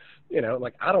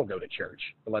 like I don't go to church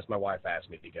unless my wife asks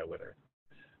me to go with her.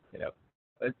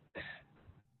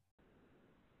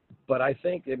 But I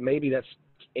think that maybe that's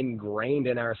ingrained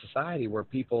in our society where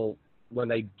people, when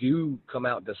they do come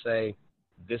out to say,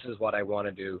 this is what I want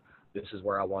to do, this is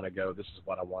where I want to go, this is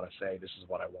what I want to say, this is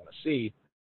what I want to see,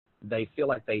 they feel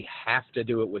like they have to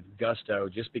do it with gusto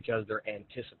just because they're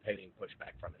anticipating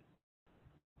pushback from it.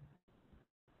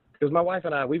 Because my wife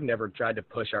and I, we've never tried to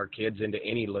push our kids into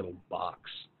any little box,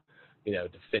 to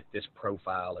fit this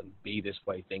profile and be this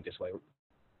way, think this way.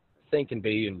 Think and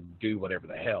be and do whatever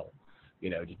the hell,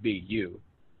 just be you.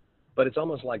 But it's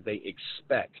almost like they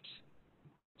expect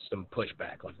some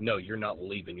pushback. Like, no, you're not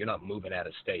leaving. You're not moving out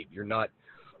of state. You're not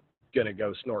going to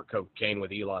go snort cocaine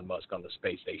with Elon Musk on the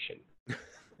space station,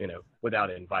 without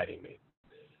inviting me.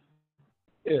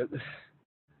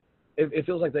 It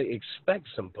feels like they expect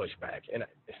some pushback. And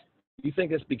you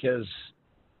think it's because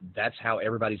that's how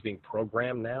everybody's being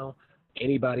programmed now?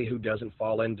 Anybody who doesn't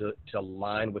fall into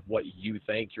line with what you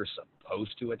think, you're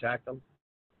supposed to attack them?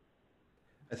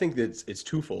 I think that it's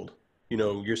twofold.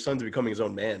 Your son's becoming his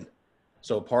own man.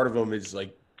 So part of him is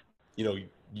like,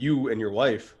 you and your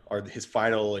wife are his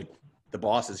final, like the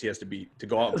bosses he has to beat to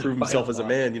go out and prove himself as a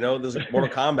man. There's like Mortal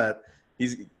Kombat.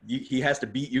 He has to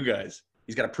beat you guys.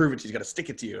 He's got to prove it. He's got to stick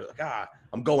it to you. Like,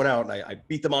 I'm going out and I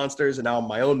beat the monsters and now I'm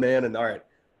my own man. And all right,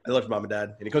 I love you, mom and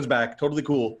dad. And he comes back totally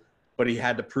cool. But he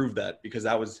had to prove that because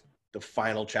that was the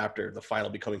final chapter, the final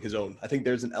becoming his own. I think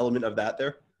there's an element of that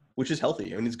there, which is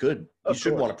healthy. I mean, it's good. He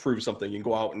should want to prove something and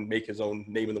go out and make his own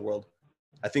name in the world.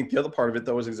 I think the other part of it,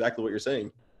 though, is exactly what you're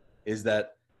saying, is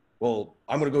that, well,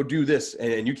 I'm going to go do this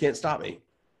and you can't stop me.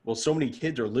 Well, so many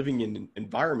kids are living in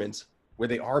environments where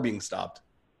they are being stopped.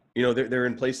 They're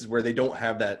in places where they don't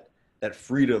have that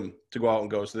freedom to go out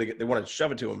and go. So they want to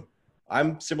shove it to them.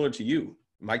 I'm similar to you.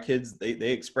 My kids, they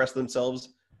express themselves.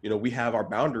 We have our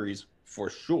boundaries for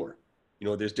sure.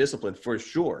 There's discipline for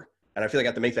sure. And I feel like I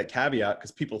have to make that caveat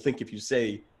because people think if you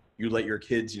say you let your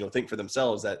kids, think for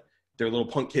themselves that they're little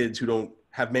punk kids who don't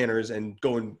have manners and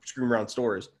go and scream around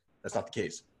stores. That's not the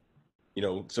case.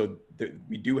 So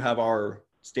we do have our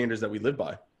standards that we live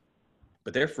by.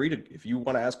 But they're free to, if you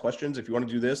want to ask questions, if you want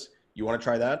to do this, you want to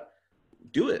try that,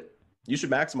 do it. You should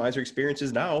maximize your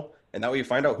experiences now. And that way you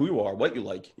find out who you are, what you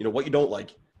like, what you don't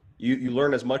like. You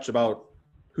learn as much about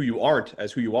who you aren't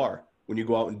as who you are when you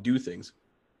go out and do things.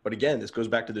 But again, this goes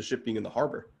back to the ship being in the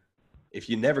harbor. If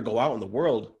you never go out in the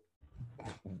world,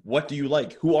 what do you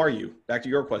like? Who are you? Back to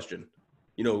your question.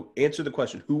 Answer the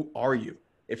question, who are you?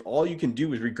 If all you can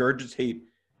do is regurgitate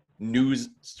news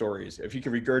stories, if you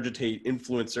can regurgitate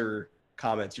influencer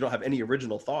comments, you don't have any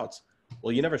original thoughts,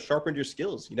 well, you never sharpened your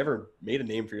skills. You never made a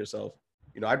name for yourself.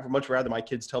 I'd much rather my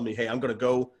kids tell me, hey, I'm going to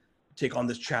go take on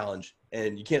this challenge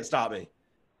and you can't stop me.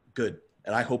 Good.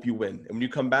 And I hope you win. And when you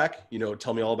come back,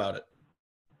 tell me all about it.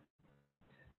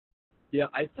 Yeah,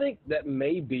 I think that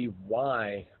may be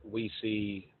why we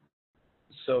see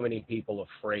so many people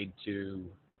afraid to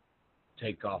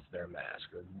take off their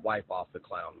mask or wipe off the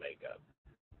clown makeup.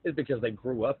 Is because they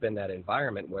grew up in that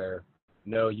environment where,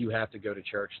 no, you have to go to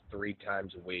church 3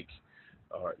 times a week,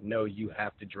 or no, you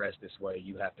have to dress this way,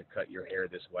 you have to cut your hair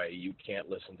this way, you can't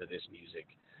listen to this music,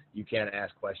 you can't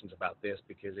ask questions about this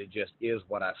because it just is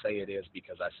what I say it is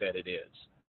because I said it is.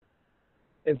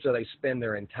 And so they spend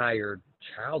their entire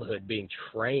childhood being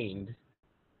trained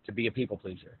to be a people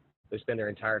pleaser. They spend their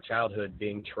entire childhood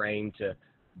being trained to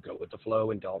go with the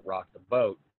flow and don't rock the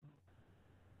boat.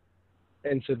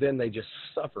 And so then they just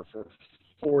suffer for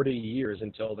 40 years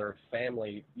until their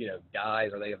family,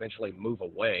 dies or they eventually move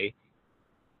away.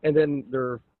 And then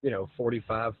they're,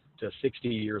 45 to 60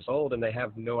 years old and they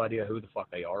have no idea who the fuck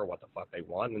they are or what the fuck they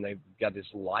want. And they've got this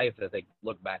life that they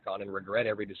look back on and regret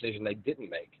every decision they didn't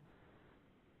make.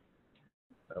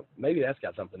 So maybe that's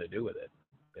got something to do with it.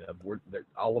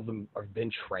 All of them have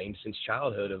been trained since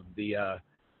childhood of the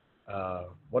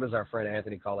what does our friend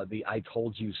Anthony call it? The "I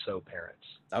told you so" parents.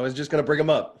 I was just going to bring him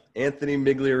up. Anthony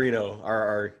Migliorino,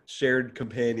 our shared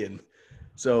companion.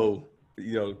 So,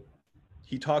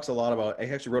 he talks a lot about, I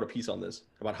actually wrote a piece on this,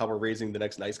 about how we're raising the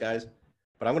next nice guys.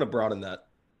 But I'm going to broaden that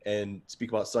and speak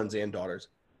about sons and daughters.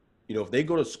 If they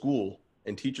go to school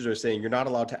and teachers are saying, you're not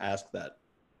allowed to ask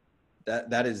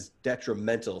that is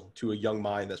detrimental to a young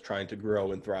mind that's trying to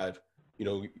grow and thrive.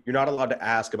 You're not allowed to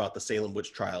ask about the Salem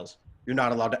witch trials. You're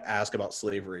not allowed to ask about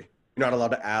slavery. You're not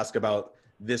allowed to ask about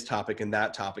this topic and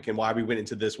that topic and why we went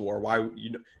into this war. Why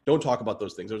don't talk about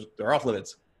those things. They're off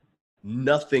limits.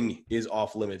 Nothing is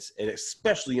off limits, and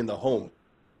especially in the home.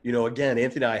 Again,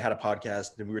 Anthony and I had a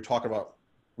podcast, and we were talking about,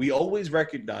 we always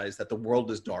recognize that the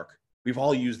world is dark. We've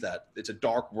all used that. It's a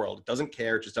dark world. It doesn't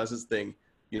care. It just does its thing.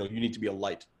 You need to be a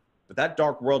light. But that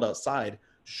dark world outside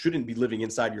shouldn't be living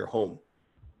inside your home.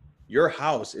 Your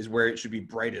house is where it should be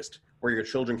brightest, where your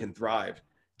children can thrive.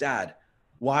 Dad,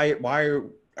 why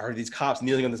are these cops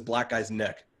kneeling on this black guy's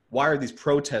neck? Why are these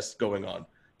protests going on?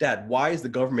 Dad, why is the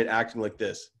government acting like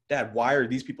this? Dad, why are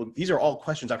these people? These are all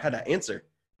questions I've had to answer.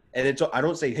 And I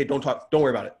don't say, hey, don't talk. Don't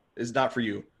worry about it. It's not for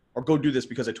you. Or go do this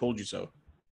because I told you so.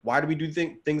 Why do we do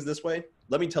things this way?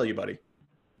 Let me tell you, buddy.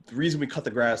 The reason we cut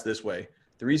the grass this way,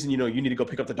 the reason, you need to go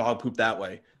pick up the dog poop that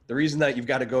way, the reason that you've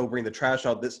got to go bring the trash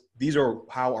out, these are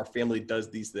how our family does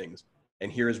these things.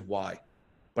 And here's why.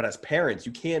 But as parents,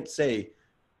 you can't say,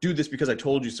 do this because I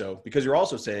told you so, because you're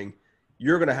also saying,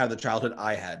 you're going to have the childhood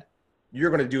I had. You're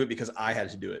going to do it because I had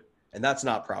to do it. And that's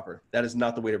not proper. That is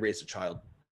not the way to raise a child.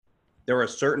 There are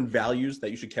certain values that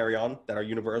you should carry on that are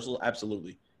universal.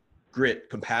 Absolutely. Grit,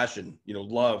 compassion,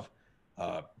 love,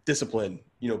 discipline,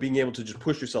 being able to just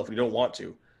push yourself when you don't want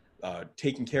to,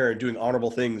 taking care and doing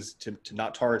honorable things to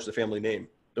not tarnish the family name.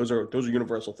 Those are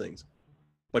universal things.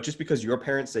 But just because your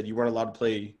parents said you weren't allowed to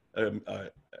play a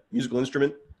musical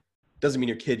instrument doesn't mean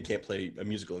your kid can't play a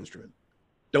musical instrument.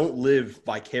 Don't live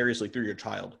vicariously through your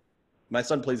child. My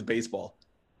son plays baseball.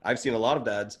 I've seen a lot of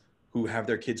dads who have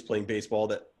their kids playing baseball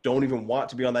that don't even want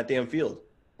to be on that damn field.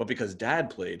 But because dad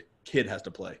played, kid has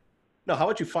to play. No, how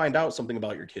about you find out something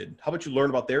about your kid? How about you learn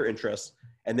about their interests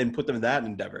and then put them in that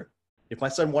endeavor? If my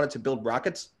son wanted to build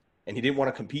rockets and he didn't want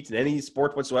to compete in any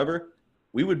sport whatsoever,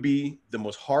 we would be the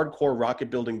most hardcore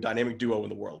rocket building dynamic duo in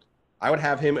the world. I would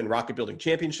have him in rocket building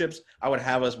championships. I would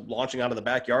have us launching out of the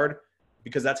backyard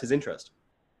because that's his interest.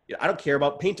 I don't care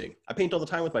about painting. I paint all the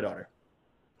time with my daughter.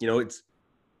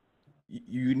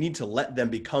 You need to let them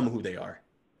become who they are.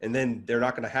 And then they're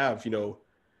not going to have,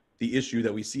 the issue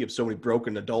that we see of so many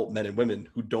broken adult men and women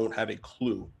who don't have a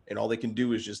clue. And all they can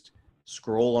do is just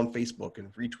scroll on Facebook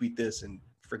and retweet this and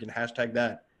freaking hashtag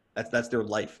that. That's their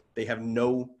life. They have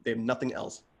nothing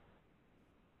else.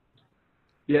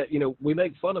 Yeah, we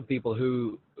make fun of people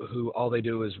who all they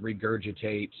do is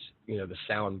regurgitate, the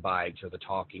sound bites or the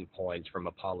talking points from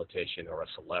a politician or a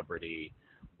celebrity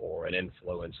or an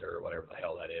influencer or whatever the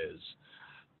hell that is.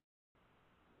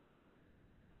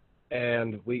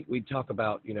 And we talk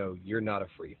about, you're not a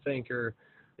free thinker,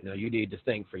 you need to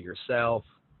think for yourself.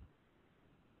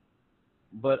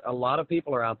 But a lot of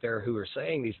people are out there who are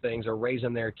saying these things are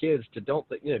raising their kids to don't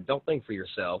think for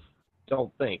yourself.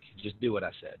 Don't think, just do what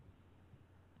I said.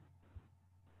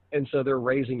 And so they're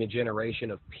raising a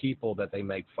generation of people that they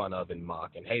make fun of and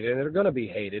mock and hate. And they're going to be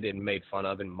hated and made fun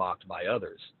of and mocked by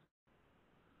others.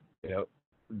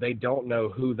 They don't know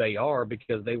who they are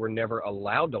because they were never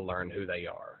allowed to learn who they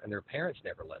are. And their parents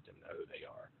never let them know who they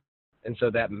are. And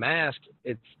so that mask,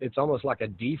 it's almost like a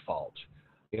default.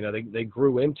 They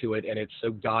grew into it and it's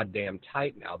so goddamn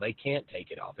tight now. They can't take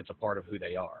it off. It's a part of who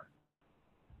they are.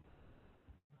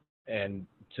 And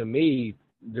to me,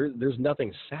 there's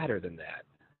nothing sadder than that.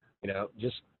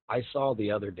 I saw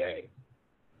the other day,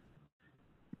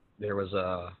 there was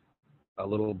a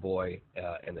little boy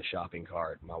in the shopping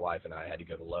cart. My wife and I had to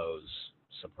go to Lowe's,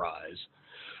 surprise,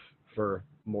 for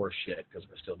more shit because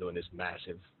we're still doing this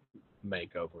massive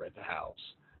makeover at the house.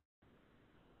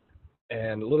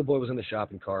 And the little boy was in the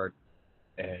shopping cart,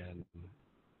 and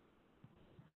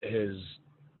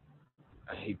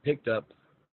he picked up,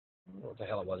 what the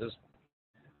hell it was,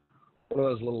 one of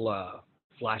those little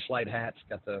flashlight hats,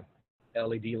 got the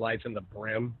LED lights in the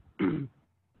brim.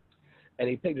 And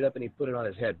he picked it up and he put it on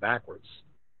his head backwards.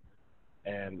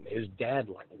 And his dad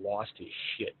lost his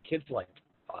shit. Kid's 5,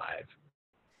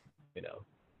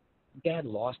 Dad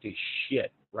lost his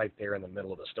shit right there in the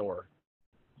middle of the store.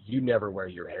 You never wear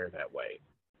your hair that way.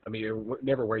 You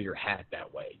never wear your hat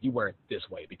that way. You wear it this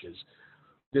way because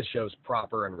this shows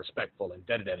proper and respectful and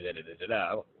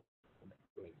da-da-da-da-da-da-da.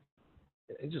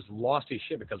 He just lost his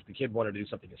shit because the kid wanted to do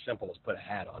something as simple as put a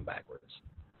hat on backwards.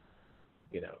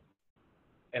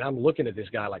 And I'm looking at this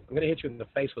guy like, I'm going to hit you in the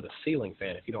face with a ceiling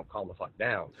fan if you don't calm the fuck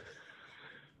down.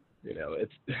 You know,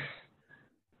 it's.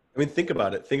 I mean, think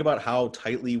about it. Think about how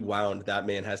tightly wound that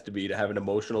man has to be to have an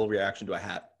emotional reaction to a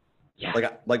hat. Yeah.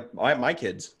 Like my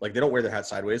kids, like they don't wear their hat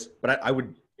sideways, but I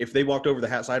would, if they walked over the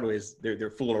hat sideways, they're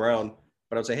fooling around,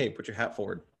 but I would say, hey, put your hat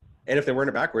forward. And if they're wearing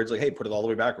it backwards, like, hey, put it all the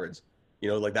way backwards. You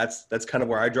know, like that's kind of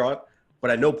where I draw it.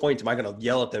 But at no point am I going to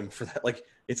yell at them for that. Like,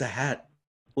 it's a hat.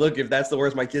 Look, if that's the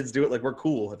worst my kids do it, like, we're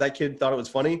cool. If that kid thought it was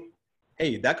funny,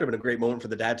 hey, that could have been a great moment for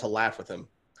the dad to laugh with him.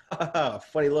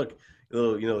 Funny look.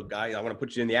 Little guy, I'm going to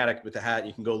put you in the attic with the hat. And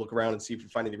you can go look around and see if you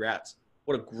find any rats.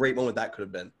 What a great moment that could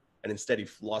have been. And instead he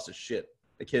lost his shit.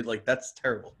 The kid, like, that's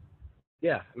terrible.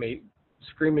 Yeah. I mean,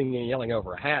 screaming and yelling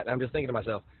over a hat. And I'm just thinking to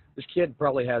myself, this kid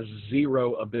probably has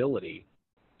zero ability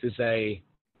to say,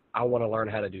 I want to learn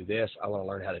how to do this. I want to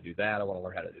learn how to do that. I want to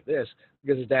learn how to do this,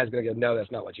 because his dad's going to go, no,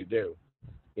 that's not what you do.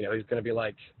 You know, he's going to be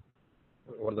like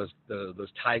one of those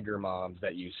tiger moms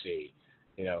that you see,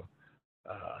 you know,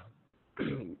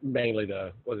 mainly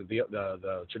the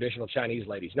traditional Chinese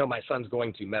ladies. No, my son's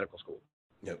going to medical school.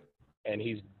 Yep. And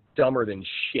he's dumber than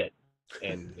shit.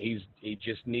 And he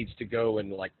just needs to go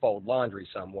and like fold laundry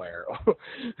somewhere,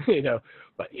 you know,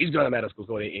 but he's going to medical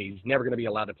school. He's never going to be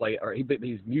allowed to play, or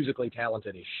he's musically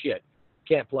talented as shit.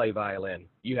 Can't play violin.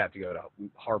 You have to go to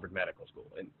Harvard Medical School.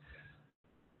 And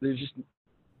there's just,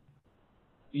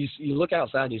 you look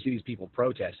outside and you see these people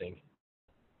protesting.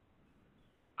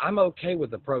 I'm okay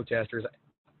with the protesters.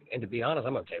 And to be honest,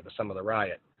 I'm okay with some of the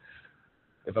riot,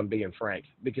 if I'm being frank,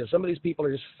 because some of these people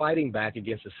are just fighting back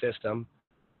against the system.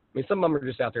 I mean, some of them are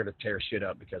just out there to tear shit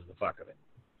up because of the fuck of it.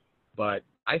 But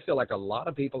I feel like a lot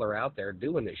of people are out there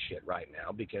doing this shit right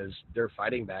now because they're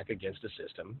fighting back against a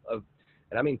system of,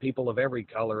 and I mean people of every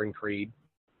color and creed,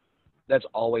 that's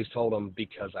always told them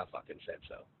because I fucking said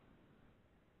so.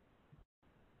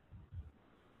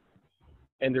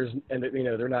 And you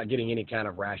know, they're not getting any kind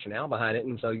of rationale behind it.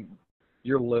 And so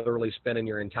you're literally spending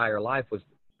your entire life with,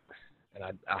 and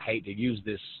I hate to use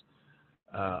this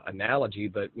analogy,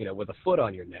 but you know, with a foot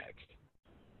on your neck,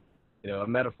 you know, a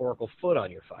metaphorical foot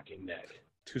on your fucking neck.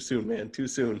 Too soon, man. Too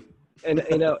soon. And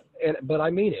you know, but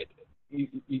I mean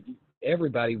it.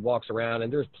 Everybody walks around,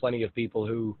 and there's plenty of people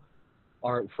who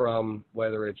aren't from,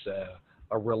 whether it's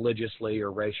a religiously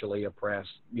or racially oppressed,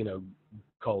 you know,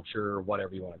 culture or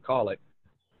whatever you want to call it,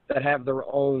 that have their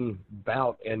own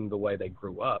bout in the way they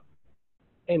grew up.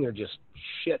 And they're just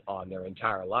shit on their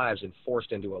entire lives and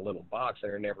forced into a little box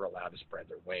that are never allowed to spread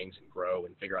their wings and grow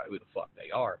and figure out who the fuck they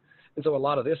are. And so a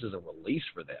lot of this is a release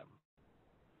for them.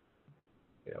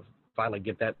 You know, finally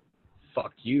get that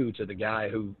fuck you to the guy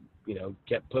who, you know,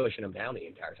 kept pushing them down the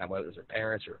entire time, whether it was their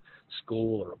parents or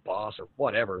school or a boss or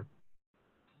whatever.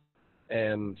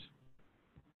 And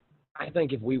I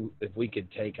think if we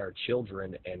could take our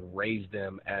children and raise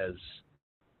them as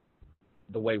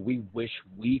the way we wish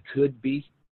we could be,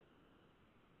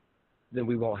 then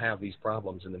we won't have these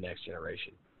problems in the next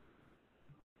generation.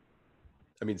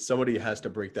 I mean, somebody has to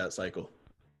break that cycle.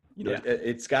 You know, Yeah.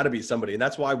 it's got to be somebody. And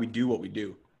that's why we do what we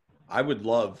do. I would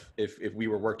love if we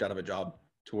were worked out of a job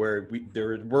to where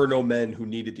there were no men who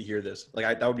needed to hear this.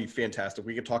 Like, that would be fantastic.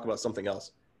 We could talk about something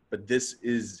else. But this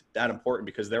is that important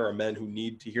because there are men who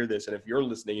need to hear this. And if you're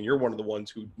listening and you're one of the ones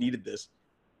who needed this,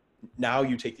 now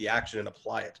you take the action and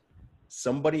apply it.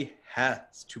 Somebody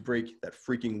has to break that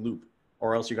freaking loop,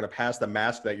 or else you're going to pass the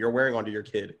mask that you're wearing onto your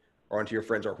kid or onto your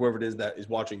friends or whoever it is that is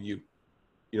watching you.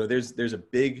 You know, there's a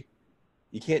big,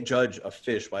 you can't judge a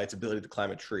fish by its ability to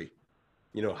climb a tree.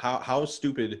 You know, how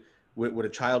stupid would a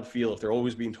child feel if they're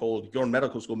always being told, go to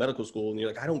medical school, and you're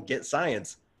like, I don't get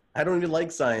science. I don't even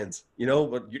like science, you know,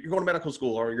 but you're going to medical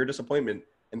school or your disappointment.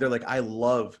 And they're like, I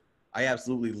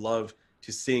absolutely love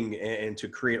to sing and to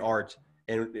create art.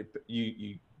 And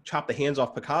you chop the hands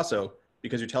off Picasso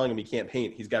because you're telling him he can't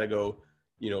paint. He's got to go,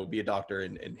 you know, be a doctor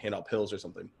and hand out pills or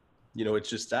something. You know, it's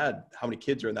just sad how many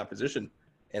kids are in that position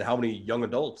and how many young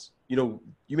adults. You know,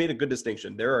 you made a good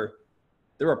distinction. There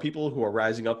are people who are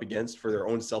rising up against for their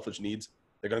own selfish needs.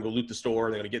 They're going to go loot the store.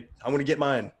 I'm going to get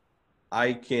mine.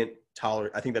 I can't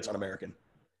tolerate. I think that's un-American.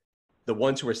 The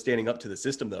ones who are standing up to the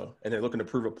system, though, and they're looking to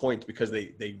prove a point because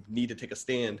they need to take a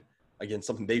stand against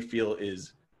something they feel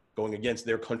is going against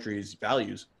their country's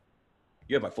values,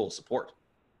 you have my full support.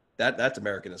 That's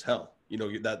American as hell. You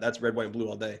know, that's red, white, and blue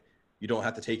all day. You don't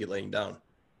have to take it laying down.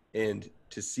 And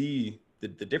to see the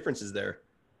differences there,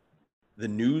 the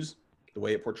news, the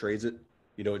way it portrays it,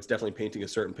 you know, it's definitely painting a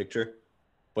certain picture.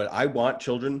 But I want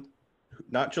children,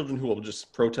 not children who will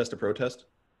just protest to protest,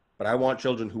 but I want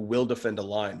children who will defend a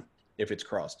line if it's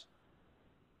crossed.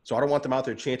 So I don't want them out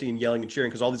there chanting and yelling and cheering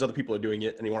because all these other people are doing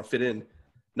it and they want to fit in.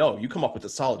 No, you come up with a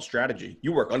solid strategy.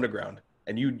 You work underground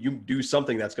and you do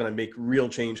something that's going to make real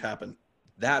change happen.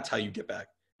 That's how you get back.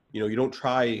 You don't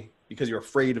try because you're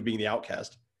afraid of being the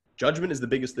outcast. Judgment is the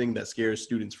biggest thing that scares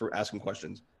students for asking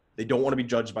questions. They don't want to be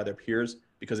judged by their peers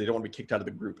because they don't want to be kicked out of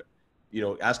the group.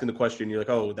 Asking the question, you're like,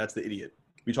 oh, that's the idiot.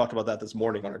 We talked about that this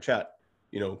morning on our chat.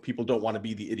 People don't want to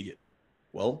be the idiot.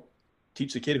 Well,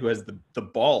 teach the kid who has the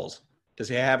balls to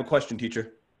say, hey, I have a question,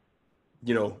 teacher.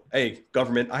 Hey,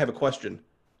 government, I have a question.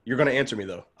 You're going to answer me,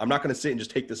 though. I'm not going to sit and just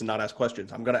take this and not ask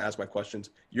questions. I'm going to ask my questions.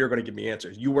 You're going to give me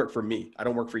answers. You work for me. I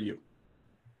don't work for you.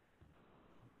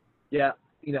 Yeah,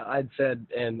 I'd said,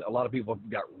 and a lot of people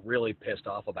got really pissed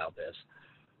off about this,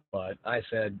 but I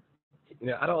said,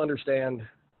 I don't understand,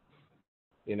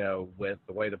 with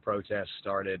the way the protests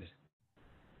started,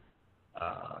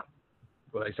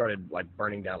 they started like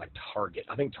burning down like Target.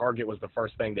 I think Target was the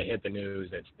first thing to hit the news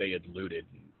that they had looted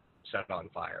and set on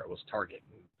fire. It was Target.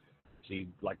 And see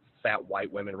like fat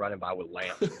white women running by with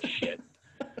lamps and shit.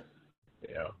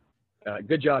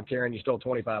 Good job, Karen. You stole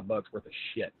 $25 worth of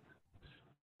shit.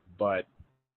 But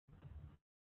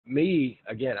me,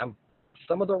 again,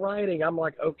 some of the rioting I'm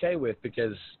like okay with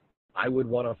because I would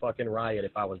want to fucking riot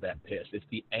if I was that pissed. It's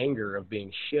the anger of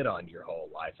being shit on your whole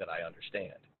life that I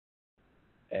understand.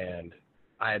 And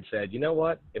I had said, you know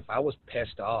what? If I was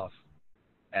pissed off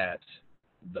at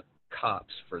the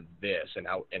cops for this and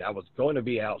I was going to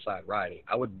be outside rioting,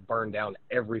 I would burn down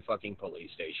every fucking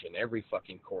police station, every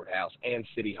fucking courthouse and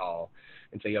city hall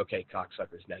and say, okay,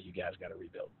 cocksuckers, now you guys got to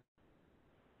rebuild.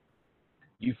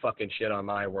 You fucking shit on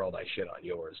my world, I shit on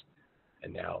yours.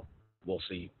 And now we'll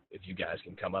see if you guys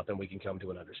can come up and we can come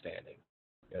to an understanding.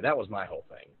 That was my whole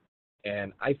thing.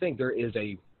 And I think there is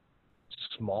a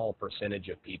small percentage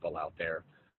of people out there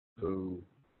who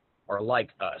are like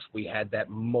us. We had that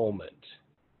moment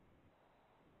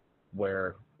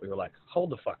where we were like,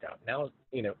 hold the fuck out. Now,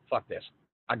 fuck this.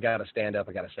 I got to stand up.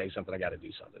 I got to say something. I got to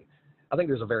do something. I think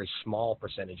there's a very small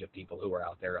percentage of people who are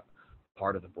out there,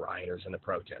 part of the rioters and the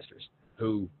protesters,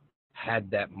 who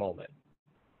had that moment.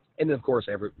 And then, of course,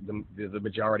 the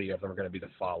majority of them are going to be the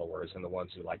followers and the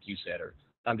ones who, like you said, are,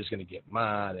 I'm just going to get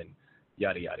mine and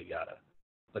yada, yada, yada.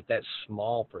 But that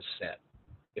small percent,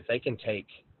 if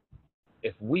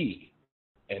we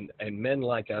and men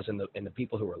like us and the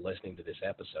people who are listening to this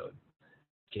episode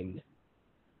can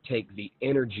take the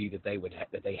energy that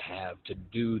they have to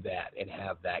do that and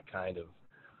have that kind of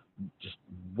just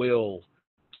will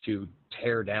to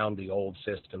tear down the old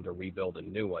system to rebuild a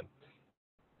new one,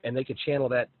 and they could channel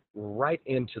that right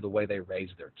into the way they raise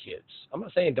their kids. I'm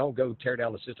not saying don't go tear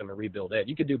down the system and rebuild it.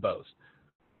 You could do both,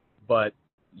 but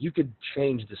you could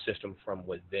change the system from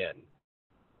within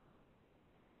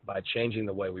by changing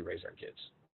the way we raise our kids,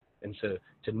 and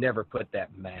to never put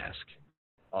that mask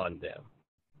on them,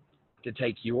 to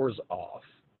take yours off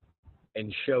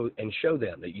and show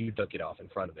them that you took it off in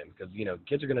front of them, because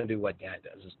kids are going to do what dad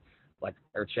does. It's like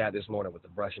our chat this morning with the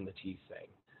brushing the teeth thing.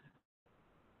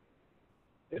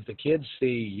 If the kids see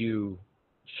you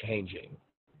changing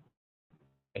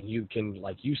and you can,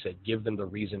 like you said, give them the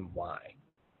reason why,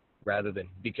 rather than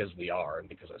because we are and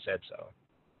because I said so,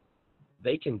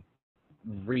 they can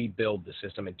rebuild the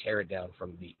system and tear it down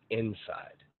from the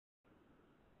inside.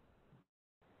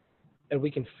 And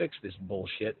we can fix this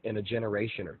bullshit in a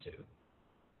generation or two.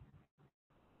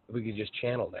 If we could just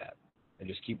channel that and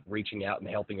just keep reaching out and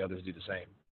helping others do the same.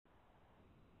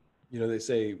 They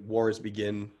say wars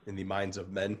begin in the minds of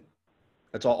men.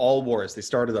 That's all wars. They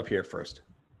started up here first.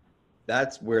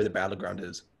 That's where the battleground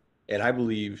is. And I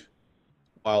believe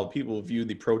while people view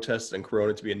the protests and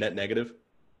Corona to be a net negative,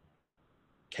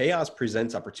 chaos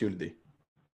presents opportunity.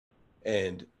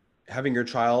 And having your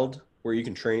child where you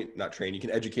can you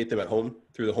can educate them at home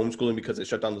through the homeschooling because they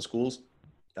shut down the schools,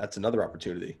 that's another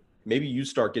opportunity. Maybe you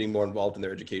start getting more involved in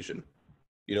their education.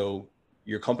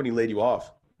 Your company laid you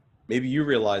off. Maybe you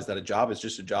realize that a job is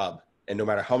just a job. And no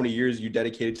matter how many years you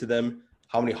dedicated to them,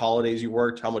 how many holidays you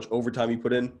worked, how much overtime you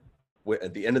put in,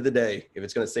 at the end of the day, if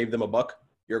it's going to save them a buck,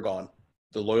 you're gone.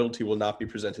 The loyalty will not be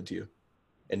presented to you.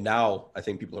 And now I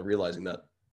think people are realizing that.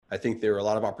 I think there are a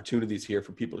lot of opportunities here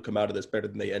for people to come out of this better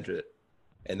than they entered it.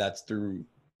 And that's through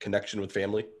connection with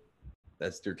family.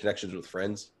 That's through connections with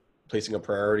friends, placing a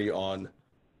priority on,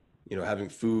 having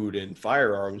food and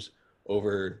firearms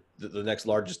over the next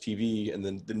largest TV and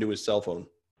then the newest cell phone.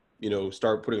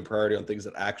 Start putting a priority on things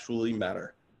that actually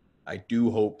matter. I do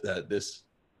hope that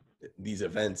these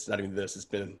events, not even this, it's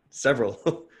been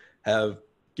several, have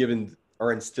given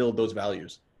or instilled those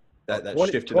values. That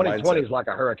shift in the mindset. 2020 is like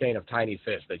a hurricane of tiny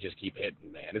fists that just keep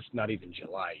hitting, man. It's not even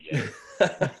July yet.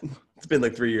 It's been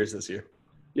like 3 years this year.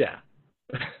 Yeah.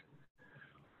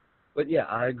 But yeah,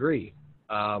 I agree.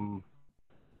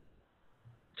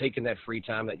 taking that free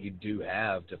time that you do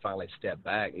have to finally step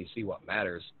back and you see what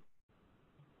matters.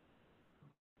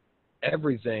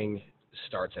 Everything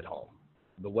starts at home.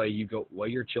 The way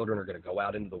your children are going to go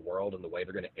out into the world and the way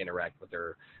they're going to interact with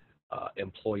their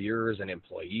employers and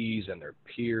employees and their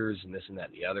peers and this and that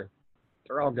and the other,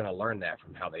 they're all going to learn that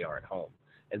from how they are at home.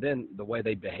 And then the way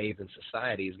they behave in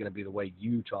society is going to be the way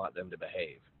you taught them to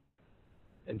behave.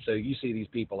 And so you see these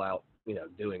people out,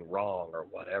 doing wrong or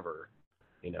whatever,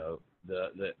 and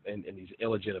these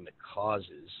illegitimate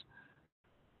causes,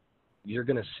 you're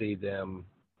going to see them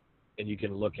and you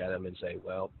can look at them and say,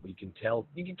 well, you can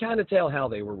kind of tell how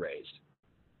they were raised.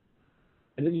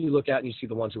 And then you look out and you see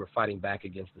the ones who are fighting back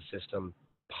against the system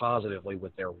positively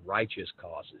with their righteous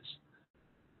causes.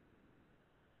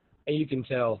 And you can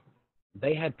tell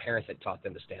they had parents that taught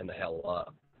them to stand the hell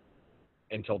up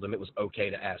and told them it was okay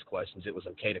to ask questions. It was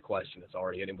okay to question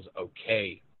authority. And it was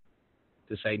okay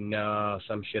to say, no,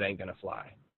 some shit ain't going to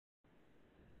fly.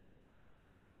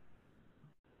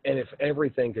 And if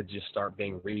everything could just start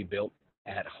being rebuilt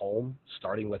at home,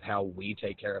 starting with how we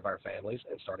take care of our families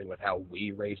and starting with how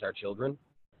we raise our children,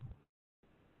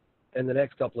 in the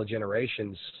next couple of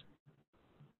generations,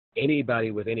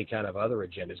 anybody with any kind of other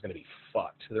agenda is going to be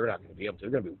fucked. They're not going to be able to. They're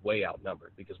going to be way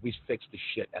outnumbered because we fixed the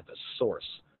shit at the source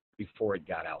before it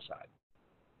got outside.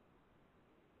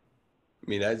 I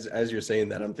mean, as you're saying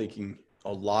that, I'm thinking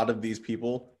a lot of these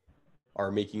people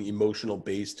are making emotional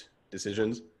based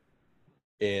decisions.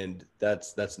 And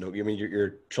that's no, I mean,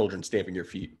 your children stamping your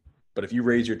feet. But if you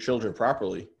raise your children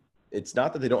properly, it's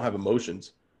not that they don't have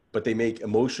emotions, but they make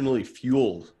emotionally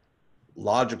fueled,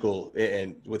 logical,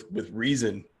 and with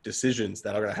reason decisions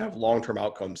that are going to have long-term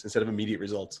outcomes instead of immediate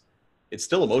results. It's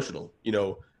still emotional,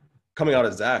 coming out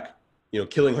of Zach,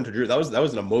 killing Hunter Drew. That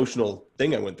was an emotional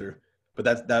thing I went through, but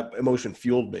that emotion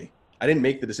fueled me. I didn't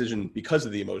make the decision because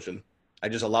of the emotion. I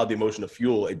just allowed the emotion to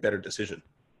fuel a better decision.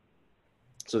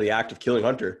 So the act of killing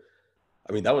Hunter,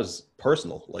 I mean, that was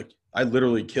personal. Like, I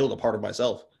literally killed a part of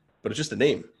myself, but it's just a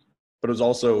name. But it was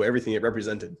also everything it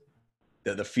represented.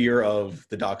 The fear of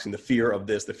the doxing, the fear of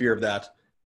this, the fear of that.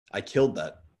 I killed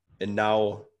that. And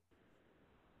now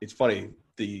it's funny.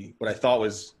 What I thought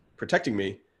was protecting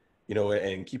me,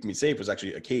 and keeping me safe was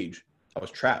actually a cage. I was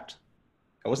trapped.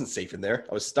 I wasn't safe in there.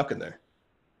 I was stuck in there.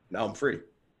 Now I'm free.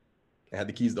 I had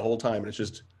the keys the whole time, and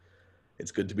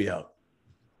it's good to be out.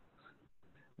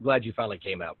 Glad you finally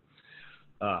came out.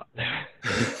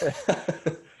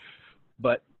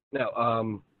 But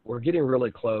no, we're getting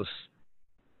really close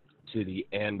to the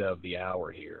end of the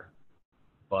hour here.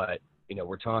 But,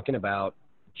 we're talking about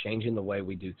changing the way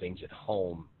we do things at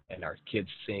home and our kids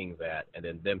seeing that and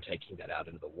then them taking that out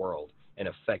into the world and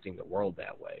affecting the world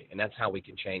that way. And that's how we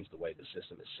can change the way the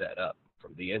system is set up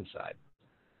from the inside.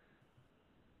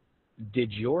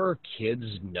 Did your kids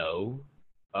know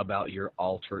about your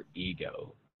alter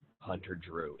ego, Hunter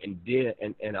Drew?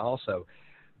 And also,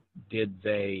 did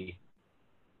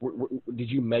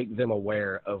you make them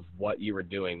aware of what you were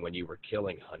doing when you were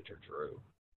killing Hunter Drew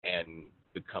and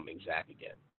becoming Zach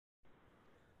again?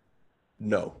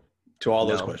 No, to all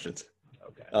those questions.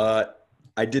 Okay.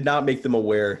 I did not make them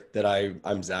aware that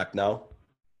I'm Zach now,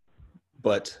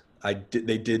 but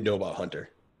they did know about Hunter.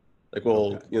 Like,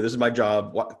 well, Okay. This is my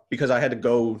job because I had to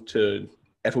go to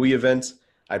FOE events.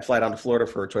 I'd fly down to Florida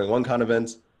for 21Con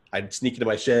events. I'd sneak into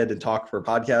my shed and talk for a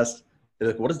podcast. They're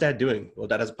like, what is Dad doing? Well,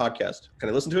 Dad has a podcast. Can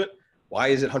I listen to it? Why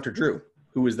is it Hunter Drew?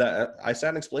 Who is that? I sat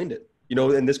and explained it.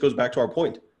 And this goes back to our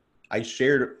point. I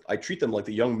treat them like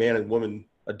the young man and woman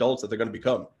adults that they're going to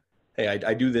become. Hey,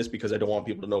 I do this because I don't want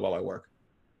people to know about my work.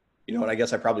 And I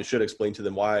guess I probably should explain to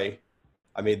them why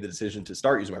I made the decision to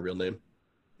start using my real name.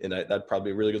 And that'd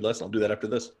probably be a really good lesson. I'll do that after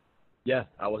this. Yeah,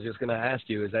 I was just going to ask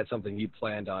you, is that something you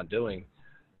planned on doing?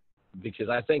 Because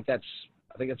I think that's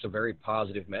a very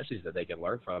positive message that they can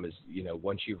learn from is,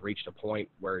 once you've reached a point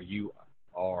where you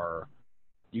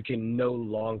can no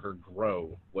longer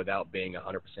grow without being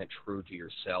 100% true to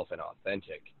yourself and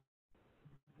authentic.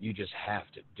 You just have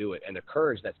to do it. And the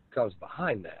courage that comes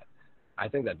behind that, I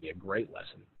think that'd be a great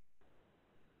lesson.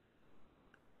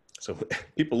 So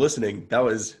people listening, that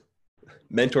was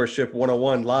Mentorship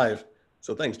 101 live.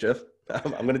 So thanks, Jeff.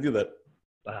 I'm going to do that.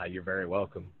 You're very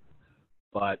welcome.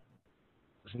 But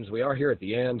since we are here at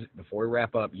the end, before we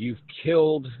wrap up, you've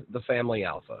killed the family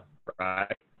alpha,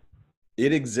 right?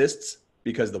 It exists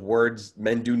because the words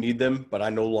men do need them, but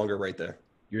I'm no longer right there.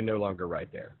 You're no longer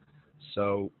right there.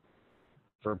 So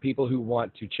for people who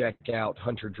want to check out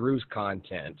Hunter Drew's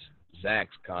content,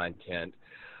 Zach's content,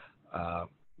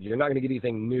 you're not going to get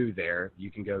anything new there. You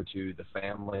can go to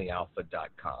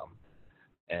thefamilyalpha.com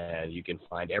and you can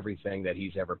find everything that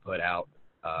he's ever put out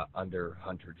under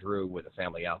Hunter Drew with a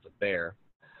Family Alpha there.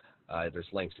 There's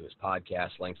links to his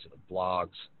podcast, links to the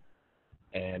blogs,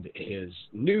 and his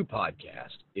new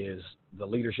podcast is the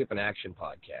Leadership in Action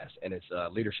podcast, and it's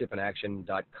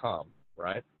leadershipinaction.com,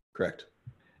 right? Correct.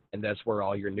 And that's where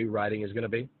all your new writing is going to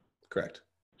be? Correct.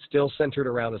 Still centered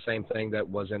around the same thing that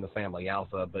was in the Family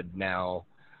Alpha, but now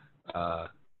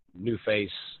new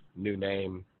face, new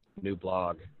name, new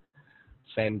blog,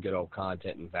 same good old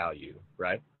content and value,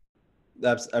 right?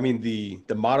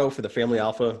 The motto for the Family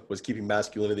Alpha was keeping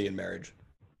masculinity in marriage.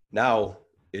 Now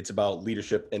it's about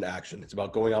leadership in action. It's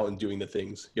about going out and doing the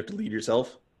things. You have to lead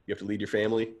yourself. You have to lead your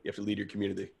family. You have to lead your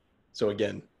community. So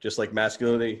again, just like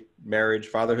masculinity, marriage,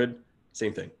 fatherhood,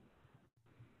 same thing.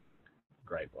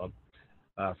 Great. Well,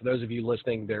 for those of you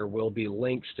listening, there will be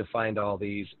links to find all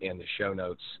these in the show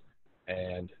notes.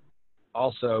 And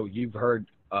also, you've heard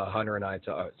Hunter and I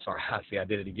talk. Sorry, see, I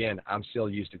did it again. I'm still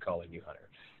used to calling you Hunter.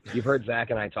 You've heard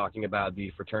Zach and I talking about the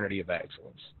Fraternity of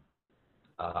Excellence.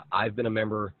 I've been a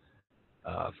member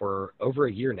for over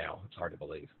a year now. It's hard to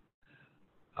believe.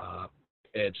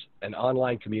 It's an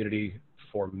online community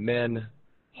for men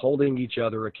holding each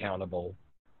other accountable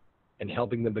and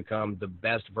helping them become the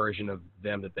best version of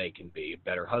them that they can be. A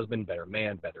better husband, better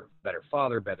man, better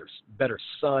father, better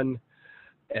son,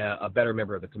 a better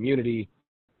member of the community.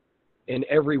 In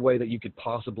every way that you could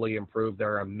possibly improve,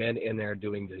 there are men in there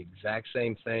doing the exact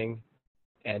same thing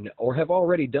or have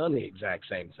already done the exact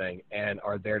same thing and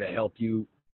are there to help you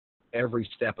every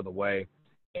step of the way.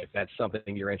 If that's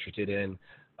something you're interested in,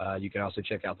 you can also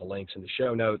check out the links in the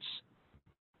show notes.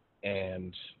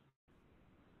 And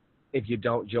if you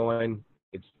don't join,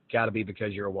 it's got to be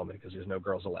because you're a woman, because there's no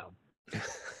girls allowed.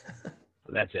 So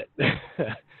that's it.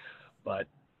 But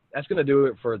that's going to do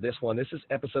it for this one. This is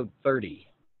episode 30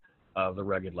 of the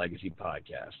Rugged Legacy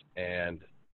podcast. And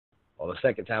the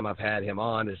second time I've had him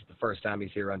on. This is the first time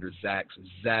he's here under Zach. So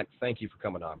Zach, thank you for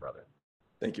coming on, brother.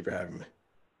 Thank you for having me.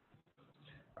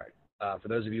 All right. For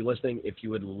those of you listening, if you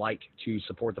would like to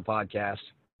support the podcast,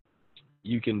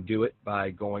 you can do it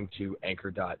by going to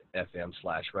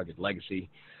anchor.fm/Rugged Legacy,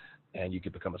 and you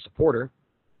can become a supporter.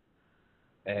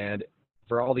 And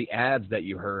for all the ads that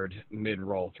you heard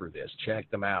mid-roll through this,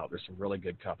 check them out. There's some really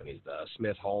good companies.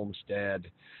 Smith Homestead,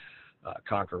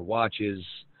 Conquer Watches,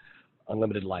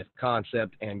 Unlimited Life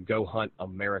Concept, and Go Hunt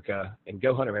America. And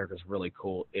Go Hunt America is really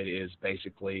cool. It is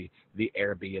basically the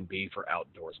Airbnb for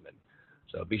outdoorsmen.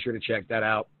 So be sure to check that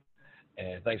out.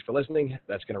 And thanks for listening.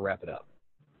 That's going to wrap it up.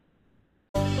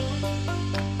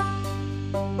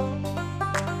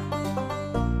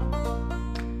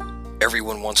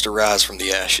 Everyone wants to rise from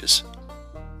the ashes,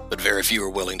 but very few are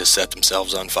willing to set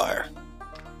themselves on fire.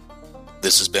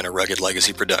 This has been a Rugged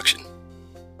Legacy production.